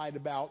decide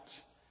about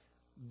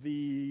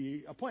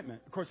the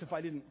appointment? Of course, if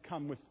I didn't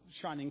come with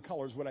shining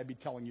colors, would I be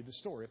telling you the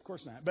story? Of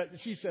course not. But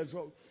she says,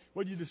 well,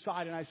 what did you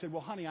decide? And I said,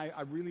 well, honey,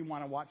 I really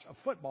want to watch a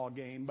football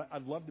game, but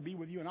I'd love to be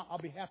with you, and I'll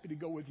be happy to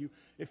go with you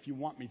if you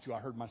want me to, I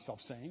heard myself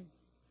saying.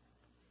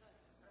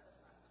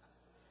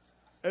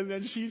 And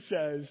then she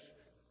says,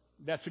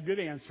 that's a good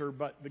answer,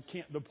 but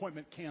the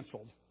appointment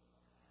canceled.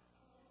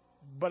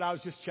 But I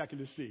was just checking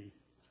to see.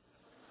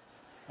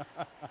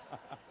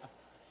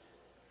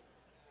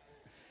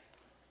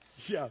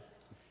 Yeah.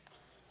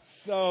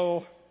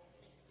 So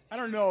I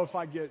don't know if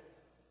I get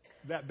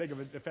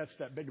if that's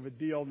that big of a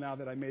deal now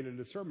that I made it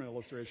a sermon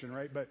illustration,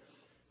 right? But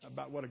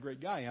about what a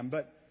great guy I am.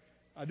 But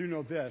I do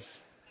know this.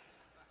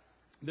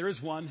 There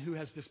is one who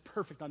has this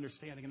perfect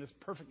understanding and this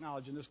perfect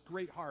knowledge and this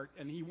great heart,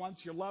 and he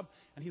wants your love,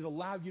 and he's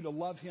allowed you to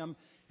love him,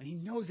 and he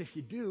knows if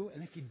you do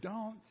and if you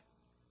don't.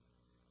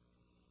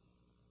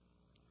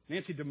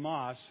 Nancy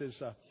DeMoss is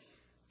a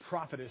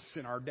prophetess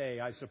in our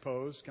day, I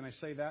suppose. Can I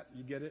say that?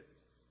 You get it?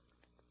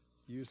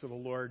 Used of the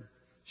Lord.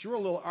 She wrote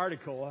a little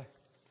article.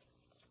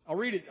 I'll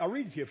read it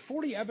to you.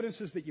 40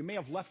 evidences that you may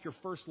have left your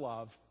first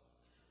love.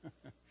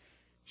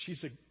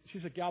 She's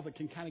a gal that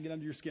can kind of get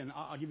under your skin.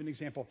 I'll give you an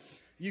example.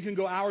 You can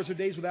go hours or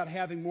days without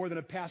having more than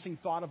a passing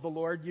thought of the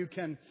Lord. You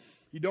can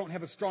You don't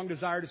have a strong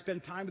desire to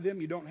spend time with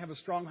Him. You don't have a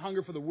strong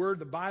hunger for the Word,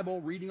 the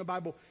Bible. Reading a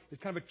Bible is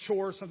kind of a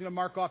chore, something to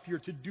mark off your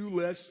to-do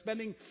list.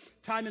 Spending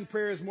time in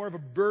prayer is more of a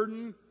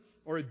burden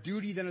or a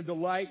duty than a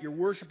delight. Your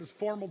worship is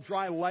formal,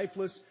 dry,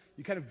 lifeless.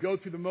 You kind of go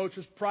through the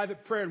motions.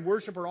 Private prayer and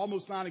worship are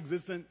almost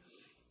non-existent.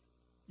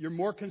 You're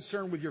more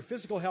concerned with your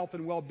physical health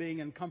and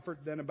well-being and comfort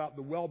than about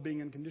the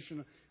well-being and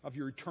condition of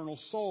your eternal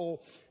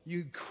soul.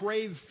 You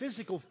crave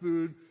physical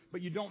food,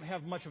 but you don't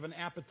have much of an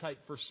appetite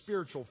for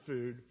spiritual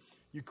food.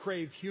 You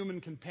crave human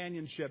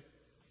companionship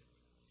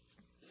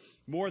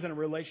more than a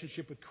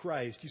relationship with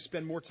Christ. You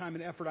spend more time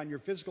and effort on your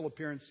physical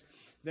appearance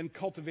than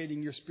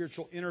cultivating your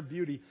spiritual inner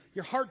beauty.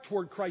 Your heart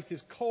toward Christ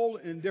is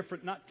cold and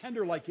indifferent, not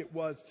tender like it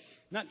was,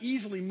 not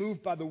easily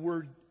moved by the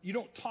Word. You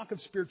don't talk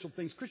of spiritual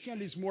things.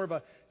 Christianity is more of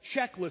a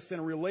checklist than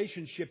a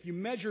relationship. You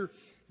measure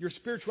your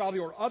spirituality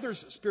or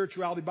others'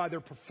 spirituality by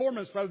their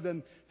performance rather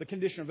than the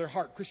condition of their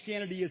heart.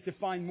 Christianity is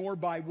defined more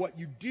by what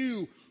you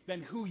do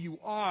than who you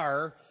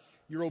are.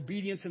 Your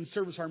obedience and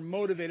service are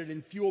motivated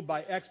and fueled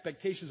by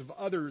expectations of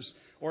others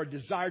or a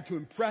desire to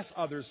impress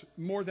others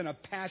more than a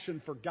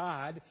passion for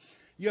God.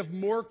 You're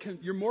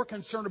more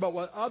concerned about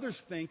what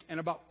others think and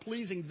about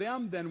pleasing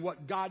them than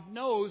what God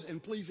knows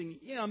and pleasing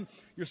Him.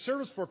 Your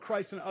service for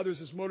Christ and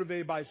others is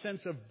motivated by a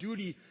sense of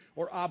duty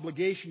or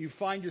obligation. You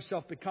find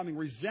yourself becoming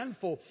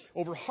resentful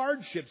over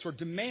hardships or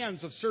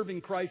demands of serving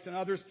Christ and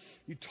others.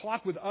 You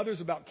talk with others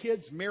about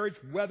kids, marriage,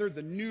 weather,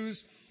 the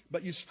news,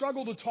 but you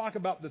struggle to talk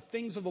about the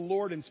things of the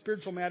Lord and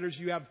spiritual matters.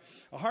 You have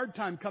a hard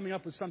time coming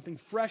up with something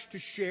fresh to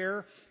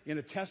share in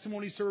a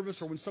testimony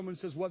service or when someone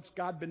says, what's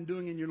God been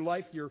doing in your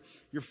life? You're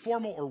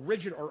formal or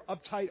rigid or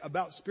uptight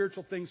about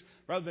spiritual things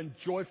rather than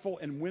joyful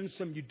and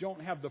winsome. You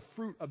don't have the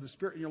fruit of the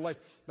Spirit in your life.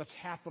 That's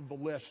half of the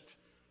list.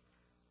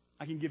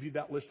 I can give you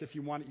that list if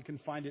you want it. You can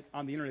find it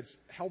on the internet. It's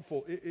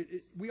helpful.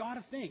 We ought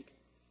to think.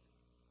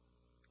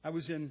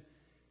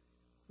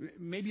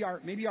 Maybe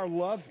our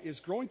love is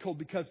growing cold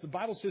because the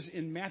Bible says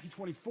in Matthew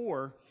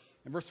 24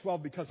 and verse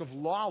 12, because of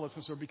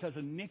lawlessness or because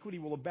iniquity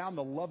will abound,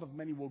 the love of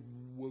many will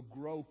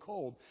grow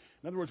cold.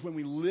 In other words, when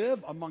we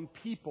live among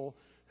people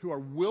who are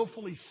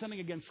willfully sinning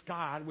against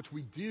God, which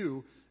we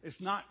do, it's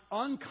not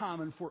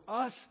uncommon for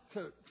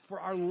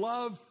our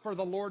love for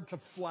the Lord to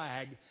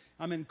flag.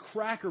 I'm in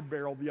Cracker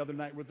Barrel the other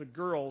night with the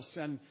girls,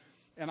 and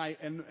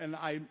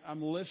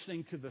I'm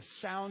listening to the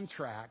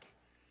soundtrack.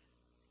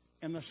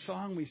 And the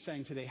song we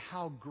sang today,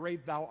 How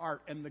Great Thou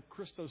Art, and the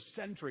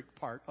Christocentric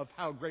part of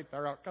How Great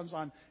Thou Art comes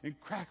on in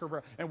Cracker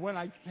Barrel. And when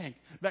I think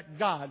that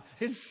God,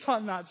 His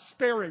Son not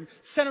sparing,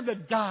 sent Him to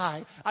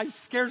die, I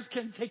scarce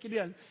can take it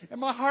in. And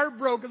my heart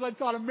broke as I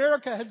thought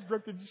America has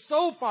drifted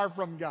so far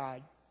from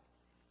God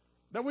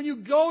that when you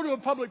go to a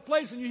public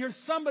place and you hear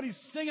somebody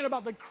singing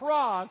about the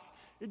cross,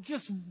 it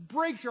just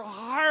breaks your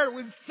heart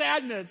with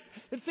sadness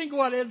to think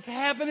what has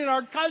happened in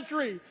our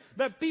country,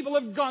 that people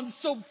have gone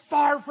so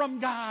far from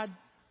God.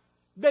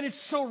 That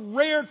it's so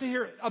rare to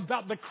hear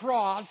about the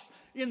cross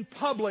in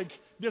public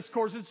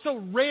discourse. It's so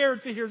rare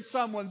to hear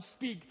someone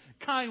speak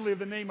kindly of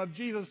the name of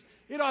Jesus.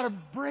 It ought to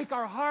break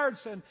our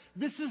hearts. And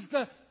this is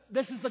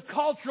the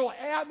cultural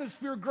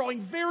atmosphere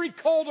growing very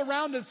cold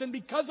around us. And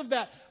because of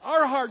that,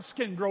 our hearts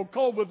can grow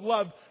cold with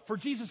love for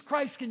Jesus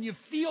Christ. Can you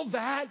feel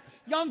that?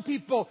 Young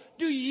people,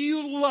 do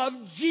you love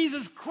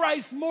Jesus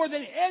Christ more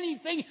than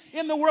anything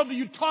in the world? Do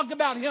you talk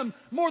about Him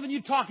more than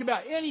you talk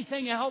about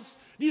anything else?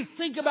 Do you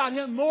think about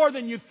Him more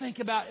than you think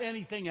about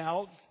anything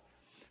else?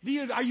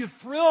 Are you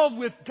thrilled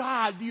with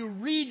God? Do you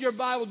read your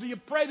Bible? Do you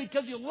pray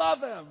because you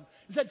love Him?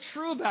 Is that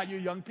true about you,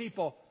 young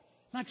people?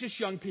 Not just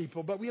young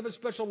people, but we have a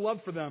special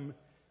love for them.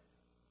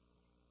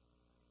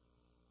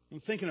 I'm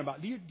thinking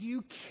about, do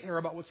you care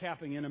about what's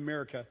happening in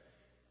America?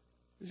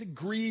 Does it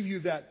grieve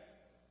you that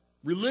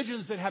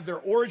religions that have their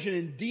origin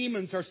in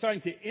demons are starting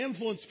to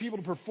influence people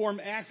to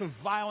perform acts of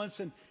violence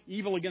and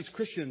evil against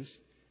Christians?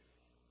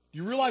 Do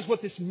you realize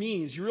what this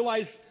means? You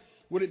realize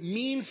what it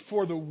means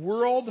for the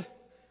world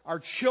our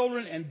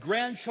children and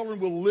grandchildren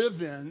will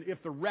live in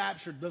if the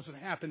rapture doesn't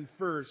happen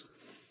first?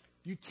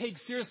 Do you take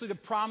seriously the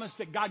promise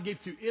that God gave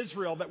to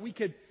Israel that we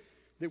could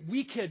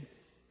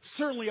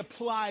certainly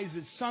applies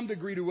to some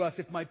degree to us.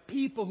 If my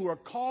people who are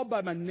called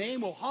by my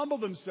name will humble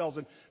themselves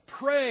and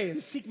pray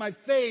and seek my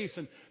face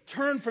and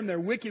turn from their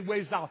wicked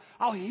ways,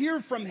 I'll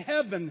hear from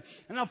heaven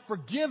and I'll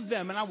forgive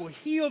them and I will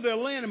heal their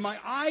land and my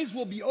eyes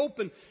will be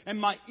open and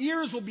my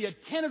ears will be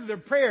attentive to their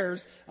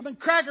prayers. I'm in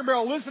Cracker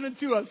Barrel listening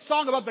to a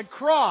song about the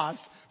cross.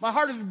 My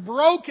heart is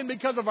broken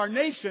because of our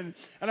nation.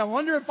 And I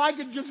wonder if I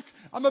could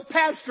I'm a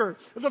pastor.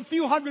 There's a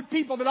few hundred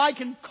people that I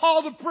can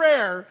call to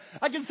prayer.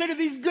 I can say to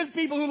these good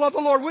people who love the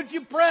Lord, would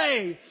you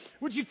pray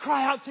Would you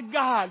cry out to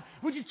God?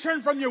 Would you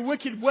turn from your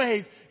wicked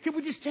ways? Could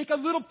we just take a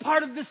little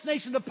part of this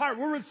nation, the part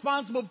we're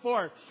responsible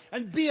for,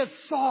 and be a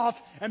salt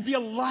and be a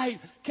light?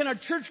 Can our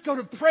church go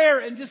to prayer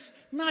and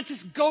not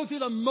just go through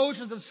the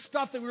motions of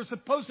stuff that we were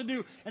supposed to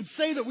do and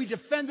say that we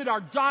defended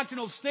our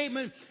doctrinal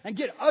statement and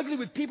get ugly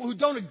with people who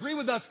don't agree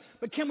with us,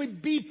 but can we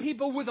be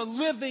people with a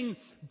living,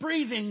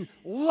 breathing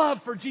love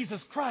for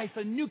Jesus Christ?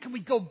 And can we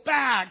go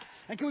back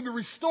and can we be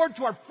restored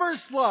to our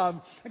first love?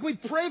 And can we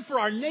pray for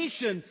our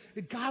nation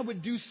that God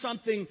would do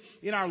something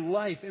in our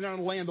life, in our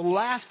land? The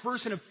last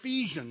verse in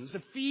Ephesians,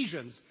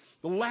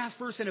 the last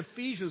verse in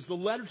Ephesians, the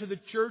letter to the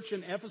church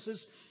in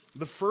Ephesus,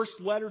 the first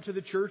letter to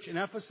the church in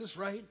Ephesus,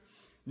 right?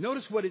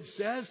 Notice what it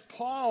says.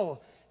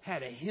 Paul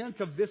had a hint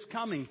of this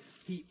coming.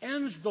 He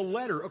ends the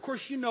letter. Of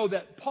course, you know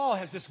that Paul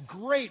has this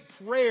great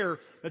prayer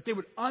that they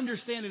would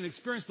understand and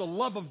experience the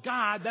love of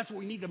God. That's what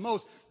we need the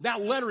most.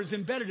 That letter is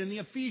embedded in the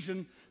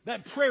Ephesian.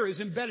 That prayer is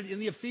embedded in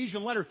the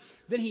Ephesian letter.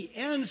 Then he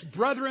ends,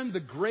 brethren, the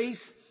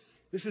grace.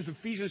 This is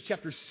Ephesians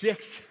chapter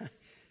 6.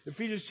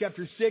 Ephesians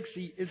chapter 6.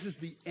 This is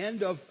the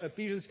end of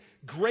Ephesians.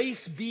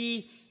 Grace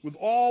be with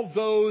all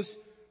those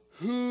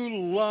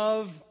who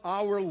love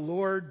our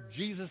Lord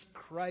Jesus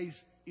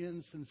Christ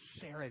in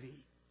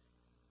sincerity.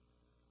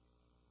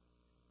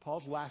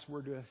 Paul's last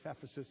word to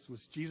Ephesus was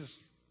Jesus'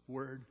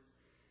 word,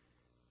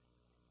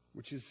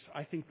 which is,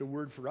 I think, the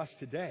word for us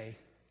today.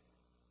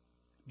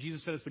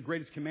 Jesus said it's the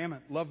greatest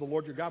commandment. Love the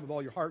Lord your God with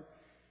all your heart,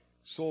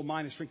 soul,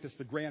 mind, and strength. That's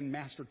the grand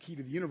master key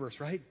to the universe,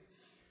 right?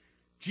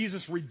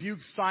 Jesus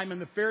rebuked Simon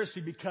the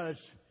Pharisee because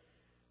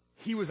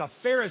he was a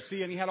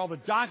Pharisee and he had all the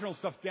doctrinal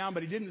stuff down,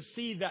 but he didn't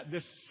see that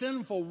this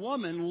sinful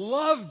woman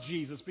loved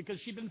Jesus because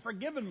she'd been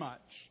forgiven much.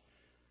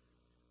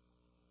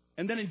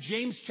 And then in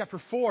James chapter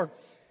 4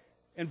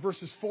 and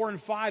verses 4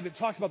 and 5, it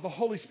talks about the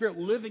Holy Spirit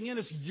living in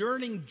us,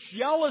 yearning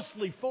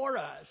jealously for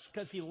us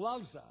because he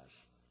loves us.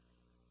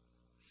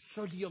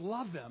 So do you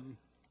love him?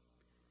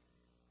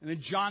 And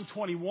in John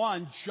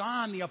 21,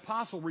 John the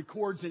apostle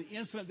records an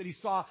incident that he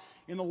saw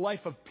in the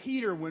life of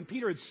Peter when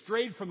Peter had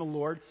strayed from the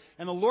Lord.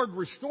 And the Lord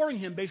restoring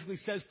him basically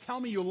says, tell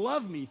me you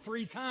love me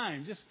 3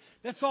 times.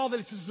 That's all that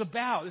this is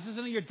about. This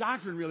isn't your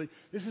doctrine really.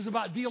 This is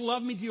about, do you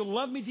love me? Do you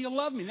love me? Do you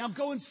love me? Now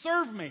go and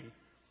serve me.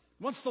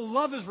 Once the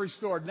love is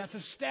restored and that's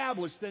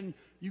established, then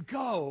you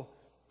go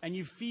and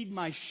you feed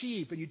my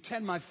sheep and you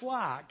tend my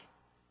flock.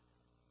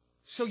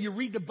 So you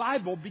read the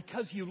Bible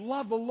because you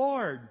love the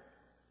Lord.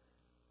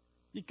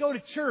 You go to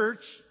church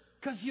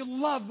because you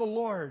love the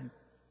Lord.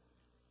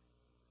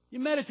 You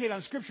meditate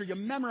on Scripture. You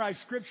memorize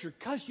Scripture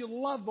because you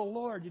love the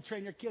Lord. You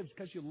train your kids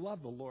because you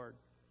love the Lord.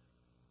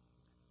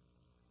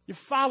 You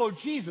follow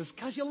Jesus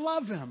because you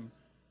love him.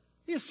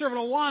 You serve in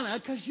Awana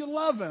because you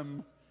love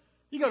him.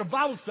 You go to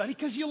Bible study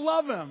because you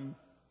love him.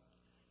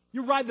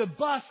 You ride the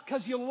bus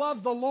because you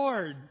love the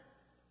Lord.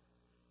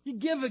 You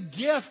give a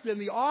gift in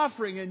the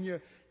offering and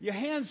your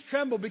hands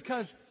tremble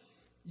because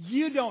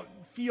you don't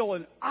feel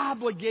an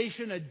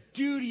obligation, a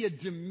duty, a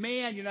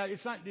demand.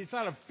 It's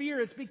not a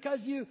fear. It's because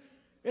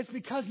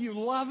you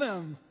love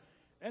him,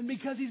 and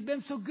because he's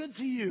been so good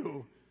to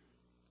you,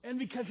 and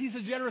because he's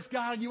a generous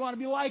God and you want to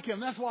be like him.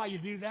 That's why you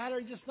do that, or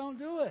you just don't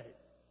do it.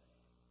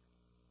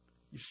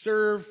 You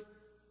serve.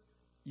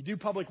 You do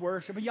public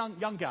worship. A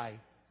young guy.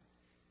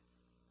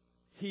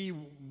 He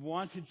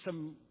wanted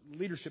some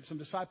leadership, some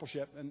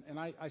discipleship, and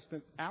I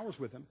spent hours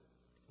with him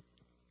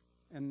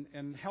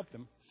and helped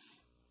him.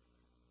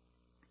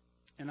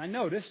 And I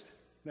noticed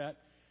that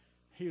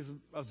he was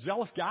a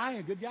zealous guy,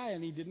 a good guy,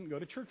 and he didn't go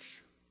to church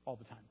all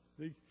the time.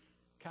 He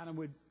kind of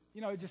would,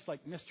 just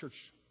like miss church,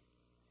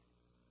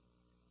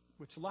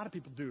 which a lot of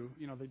people do.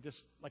 They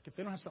just, like if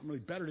they don't have something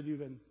really better to do,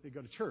 then they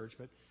go to church.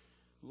 But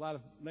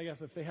I guess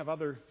if they have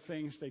other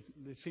things, they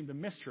seem to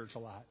miss church a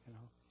lot,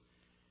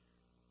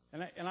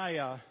 And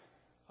I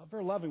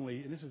very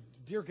lovingly, and this is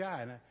a dear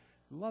guy, and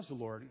he loves the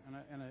Lord,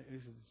 and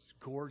he's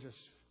a gorgeous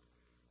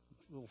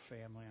little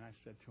family, and I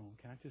said to him,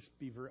 can I just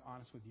be very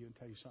honest with you and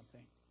tell you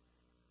something?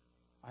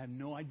 I have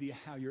no idea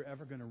how you're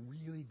ever going to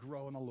really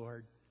grow in the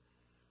Lord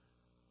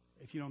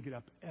if you don't get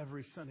up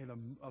every Sunday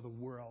of the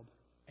world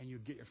and you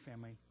get your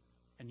family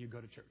and you go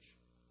to church.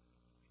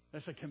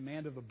 That's a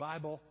command of the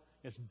Bible.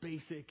 It's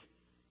basic.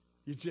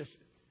 You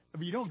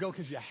don't go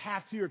because you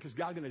have to, or because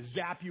God's going to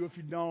zap you if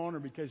you don't,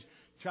 or because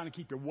you're trying to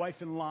keep your wife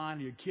in line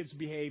or your kids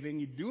behaving.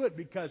 You do it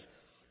because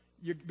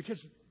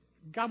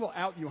God will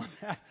out you on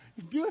that.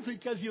 You do it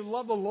because you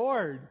love the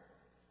Lord.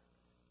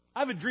 I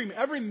have a dream.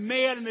 Every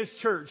man in this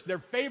church,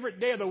 their favorite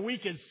day of the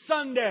week is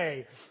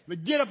Sunday. They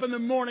get up in the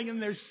morning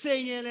and they're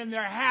singing and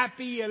they're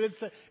happy, and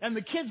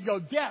the kids go,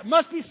 Dad,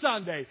 must be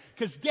Sunday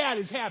because Dad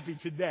is happy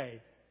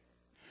today.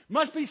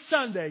 Must be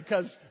Sunday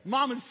because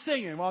Mom is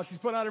singing while she's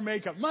putting on her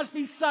makeup. Must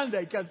be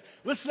Sunday because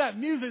listen to that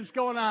music that's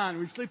going on.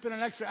 We sleep in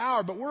an extra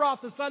hour, but we're off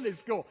to Sunday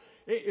school.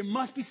 It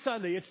must be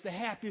Sunday. It's the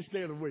happiest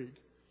day of the week.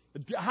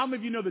 How many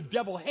of you know the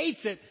devil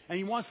hates it and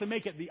he wants to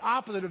make it the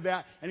opposite of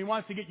that, and he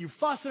wants to get you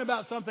fussing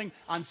about something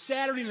on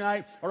Saturday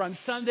night or on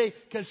Sunday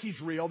because he's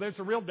real. There's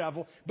a real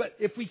devil. But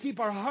if we keep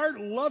our heart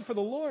and love for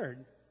the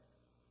Lord,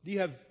 do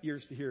you have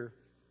ears to hear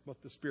what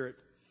the Spirit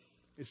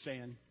is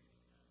saying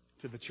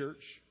to the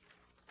church.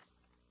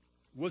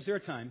 Was there a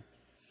time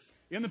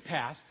in the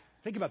past,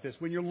 think about this,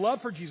 when your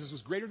love for Jesus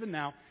was greater than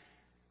now,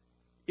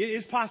 it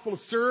is possible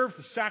to serve,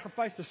 to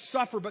sacrifice, to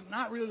suffer, but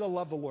not really to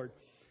love the Lord.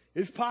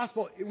 It is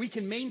possible we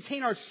can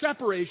maintain our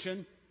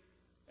separation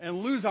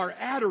and lose our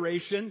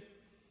adoration.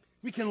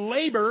 We can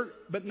labor,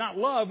 but not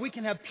love. We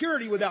can have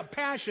purity without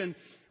passion.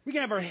 We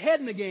can have our head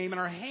in the game and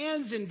our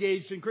hands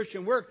engaged in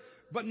Christian work,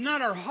 but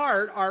not our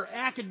heart. Our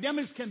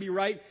academics can be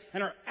right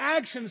and our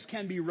actions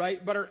can be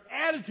right, but our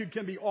attitude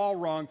can be all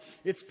wrong.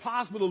 It's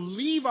possible to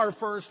leave our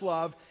first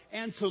love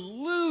and to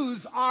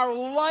lose our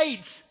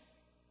light.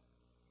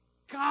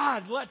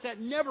 God, let that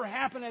never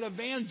happen at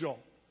Evangel.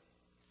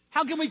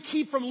 How can we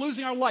keep from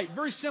losing our light?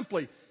 Very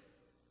simply,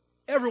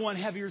 everyone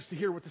have ears to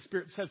hear what the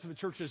Spirit says to the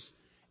churches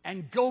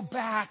and go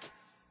back.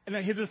 And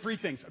then here are the three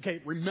things.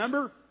 Okay,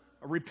 remember,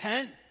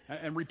 repent,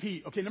 and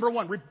repeat. Okay, number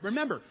one,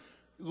 remember.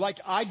 Like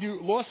I do,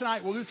 Lois and I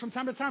will do this from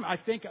time to time. I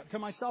think to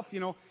myself,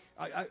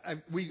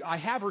 I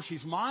have her.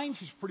 She's mine.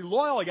 She's pretty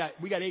loyal.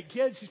 We got 8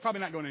 kids. She's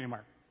probably not going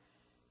anywhere.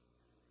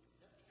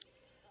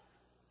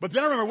 But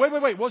then I remember,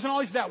 wait. It wasn't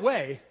always that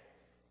way.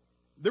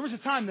 There was a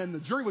time then the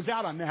jury was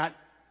out on that.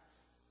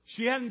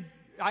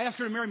 I asked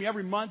her to marry me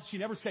every month. She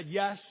never said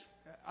yes.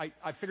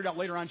 I figured out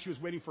later on she was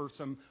waiting for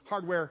some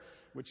hardware,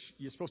 which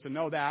you're supposed to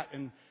know that,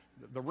 and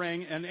the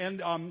ring,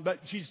 but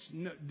she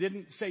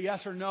didn't say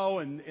yes or no,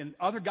 and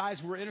other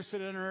guys were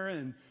interested in her,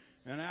 and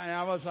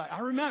I was like, I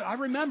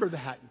remember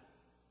that.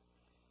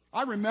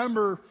 I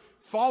remember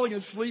falling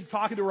asleep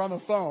talking to her on the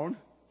phone,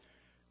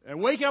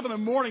 and waking up in the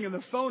morning and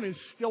the phone is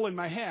still in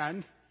my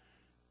hand,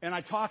 and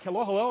I talk,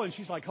 hello, and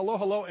she's like,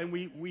 hello, and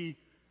we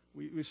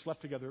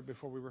slept together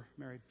before we were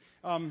married.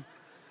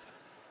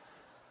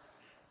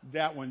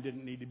 That one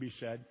didn't need to be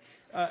said.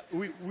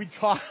 We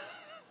talked.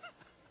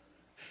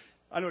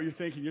 I know what you're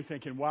thinking. You're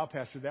thinking, wow,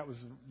 Pastor,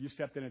 you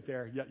stepped in it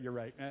there. Yeah, you're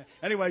right.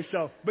 Anyway,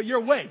 but you're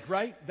awake,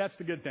 right? That's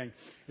the good thing.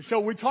 So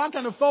we talked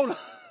on the phone.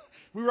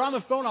 We were on the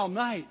phone all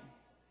night.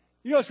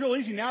 It's real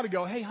easy now to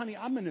go, hey, honey,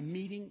 I'm in a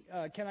meeting.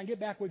 Can I get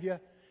back with you?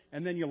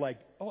 And then you're like,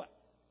 oh,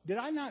 did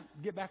I not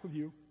get back with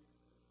you?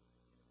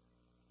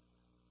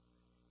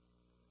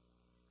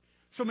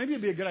 So maybe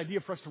it'd be a good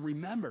idea for us to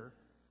remember,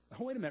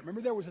 oh, wait a minute,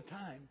 remember there was a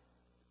time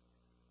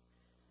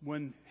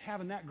when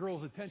having that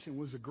girl's attention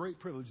was a great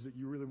privilege that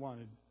you really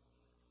wanted.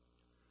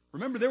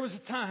 Remember there was a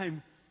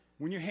time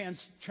when your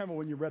hands trembled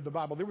when you read the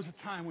Bible. There was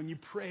a time when you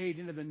prayed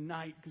into the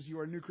night because you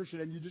were a new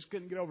Christian and you just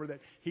couldn't get over that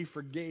He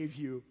forgave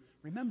you.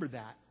 Remember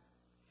that.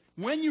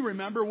 When you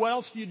remember, what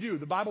else do?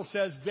 The Bible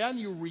says, then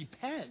you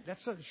repent.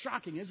 That's so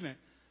shocking, isn't it?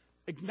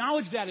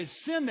 Acknowledge that as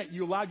sin that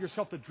you allowed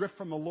yourself to drift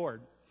from the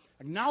Lord.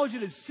 Acknowledge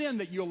it as sin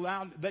that you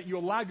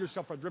allowed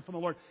yourself to drift from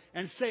the Lord,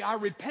 and say, I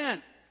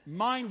repent.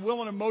 Mind,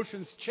 will, and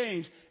emotions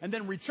change, and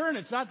then return.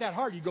 It's not that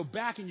hard. You go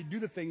back and you do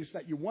the things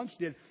that you once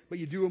did, but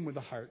you do them with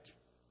the heart.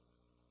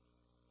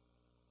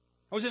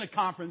 I was in a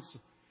conference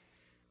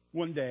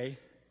one day,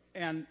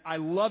 and I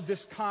loved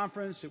this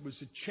conference. It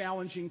was a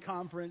challenging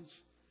conference.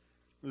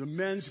 It was a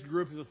men's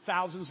group. There were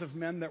thousands of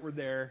men that were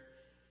there.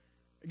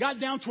 It got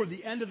down toward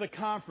the end of the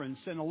conference,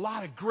 and a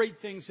lot of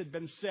great things had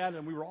been said,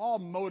 and we were all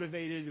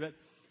motivated,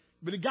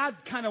 but it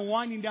got kind of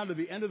winding down to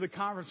the end of the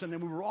conference, and then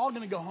we were all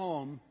going to go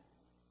home.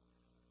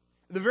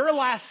 The very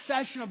last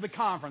session of the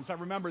conference, I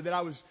remember that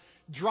I was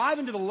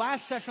driving to the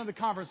last session of the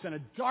conference and a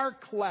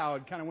dark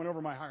cloud kind of went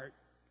over my heart.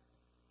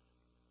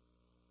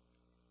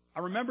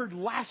 I remembered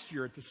last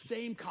year at the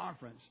same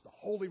conference, the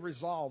holy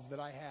resolve that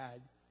I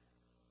had,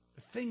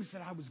 the things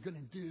that I was going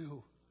to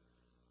do,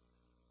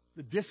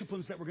 the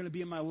disciplines that were going to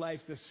be in my life,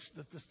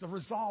 the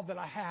resolve that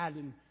I had.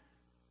 And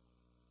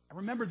I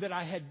remembered that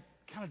I had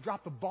kind of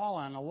dropped the ball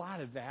on a lot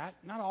of that,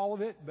 not all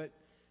of it, but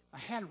I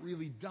hadn't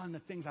really done the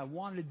things I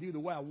wanted to do the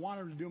way I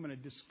wanted to do them, and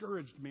it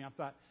discouraged me. I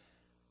thought,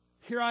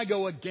 here I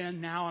go again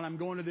now, and I'm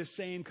going to this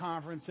same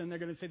conference, and they're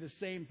going to say the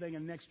same thing,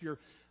 and next year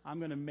I'm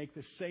going to make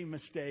the same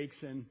mistakes.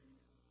 And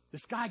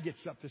this guy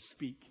gets up to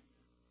speak.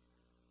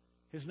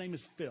 His name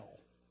is Phil.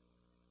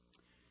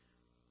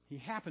 He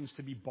happens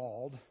to be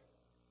bald.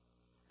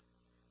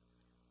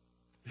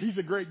 He's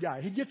a great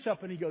guy. He gets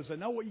up and he goes, I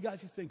know what you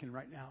guys are thinking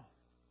right now.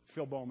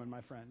 Phil Bowman,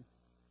 my friend.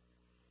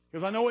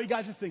 Because I know what you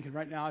guys are thinking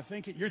right now.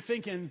 You're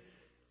thinking,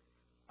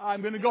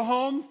 I'm going to go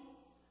home,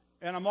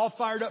 and I'm all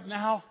fired up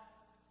now.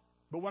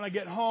 But when I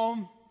get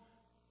home,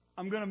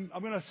 I'm going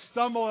to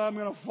stumble and I'm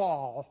going to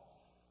fall.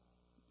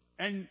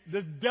 And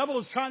the devil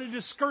is trying to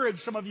discourage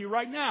some of you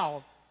right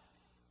now,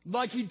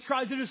 like he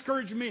tries to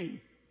discourage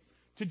me,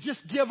 to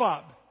just give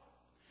up.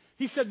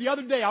 He said the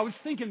other day, I was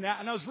thinking that,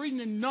 and I was reading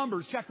in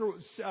Numbers chapter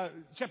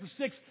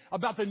 6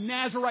 about the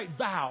Nazirite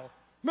vow.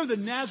 Remember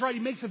the Nazirite, he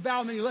makes a vow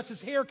and then he lets his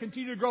hair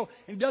continue to grow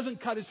and he doesn't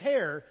cut his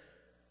hair.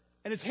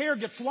 And his hair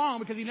gets long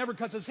because he never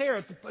cuts his hair.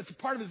 It's a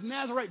part of his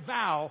Nazirite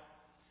vow.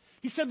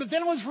 He said, but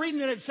then I was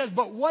reading and it says,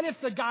 but what if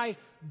the guy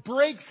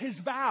breaks his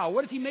vow?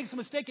 What if he makes a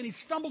mistake and he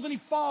stumbles and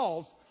he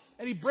falls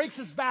and he breaks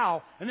his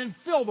vow? And then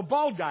Phil, the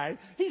bald guy,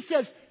 he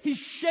says he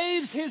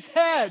shaves his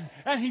head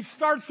and he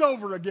starts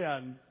over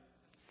again.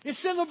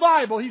 It's in the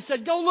Bible. He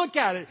said, go look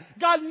at it.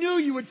 God knew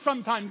you would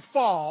sometimes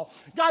fall.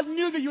 God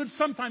knew that you would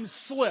sometimes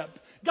slip.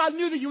 God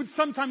knew that you would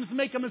sometimes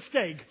make a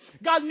mistake.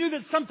 God knew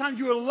that sometimes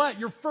you would let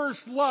your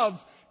first love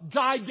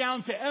die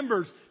down to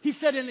embers. He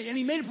said, and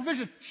he made a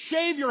provision,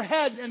 shave your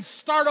head and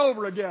start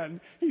over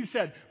again. He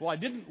said, well, I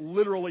didn't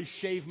literally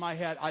shave my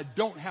head. I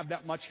don't have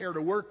that much hair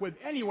to work with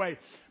anyway.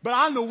 But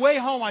on the way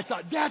home, I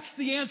thought, that's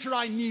the answer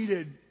I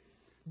needed.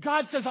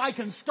 God says I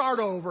can start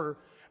over.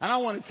 And I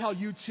want to tell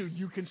you too,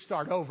 you can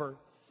start over.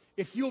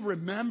 If you'll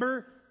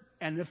remember,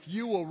 and if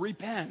you will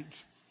repent,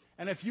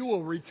 and if you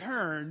will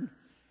return,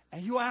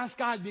 and you ask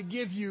God to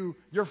give you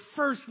your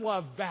first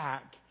love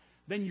back,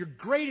 then your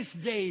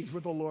greatest days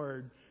with the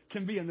Lord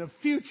can be in the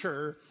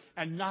future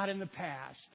and not in the past.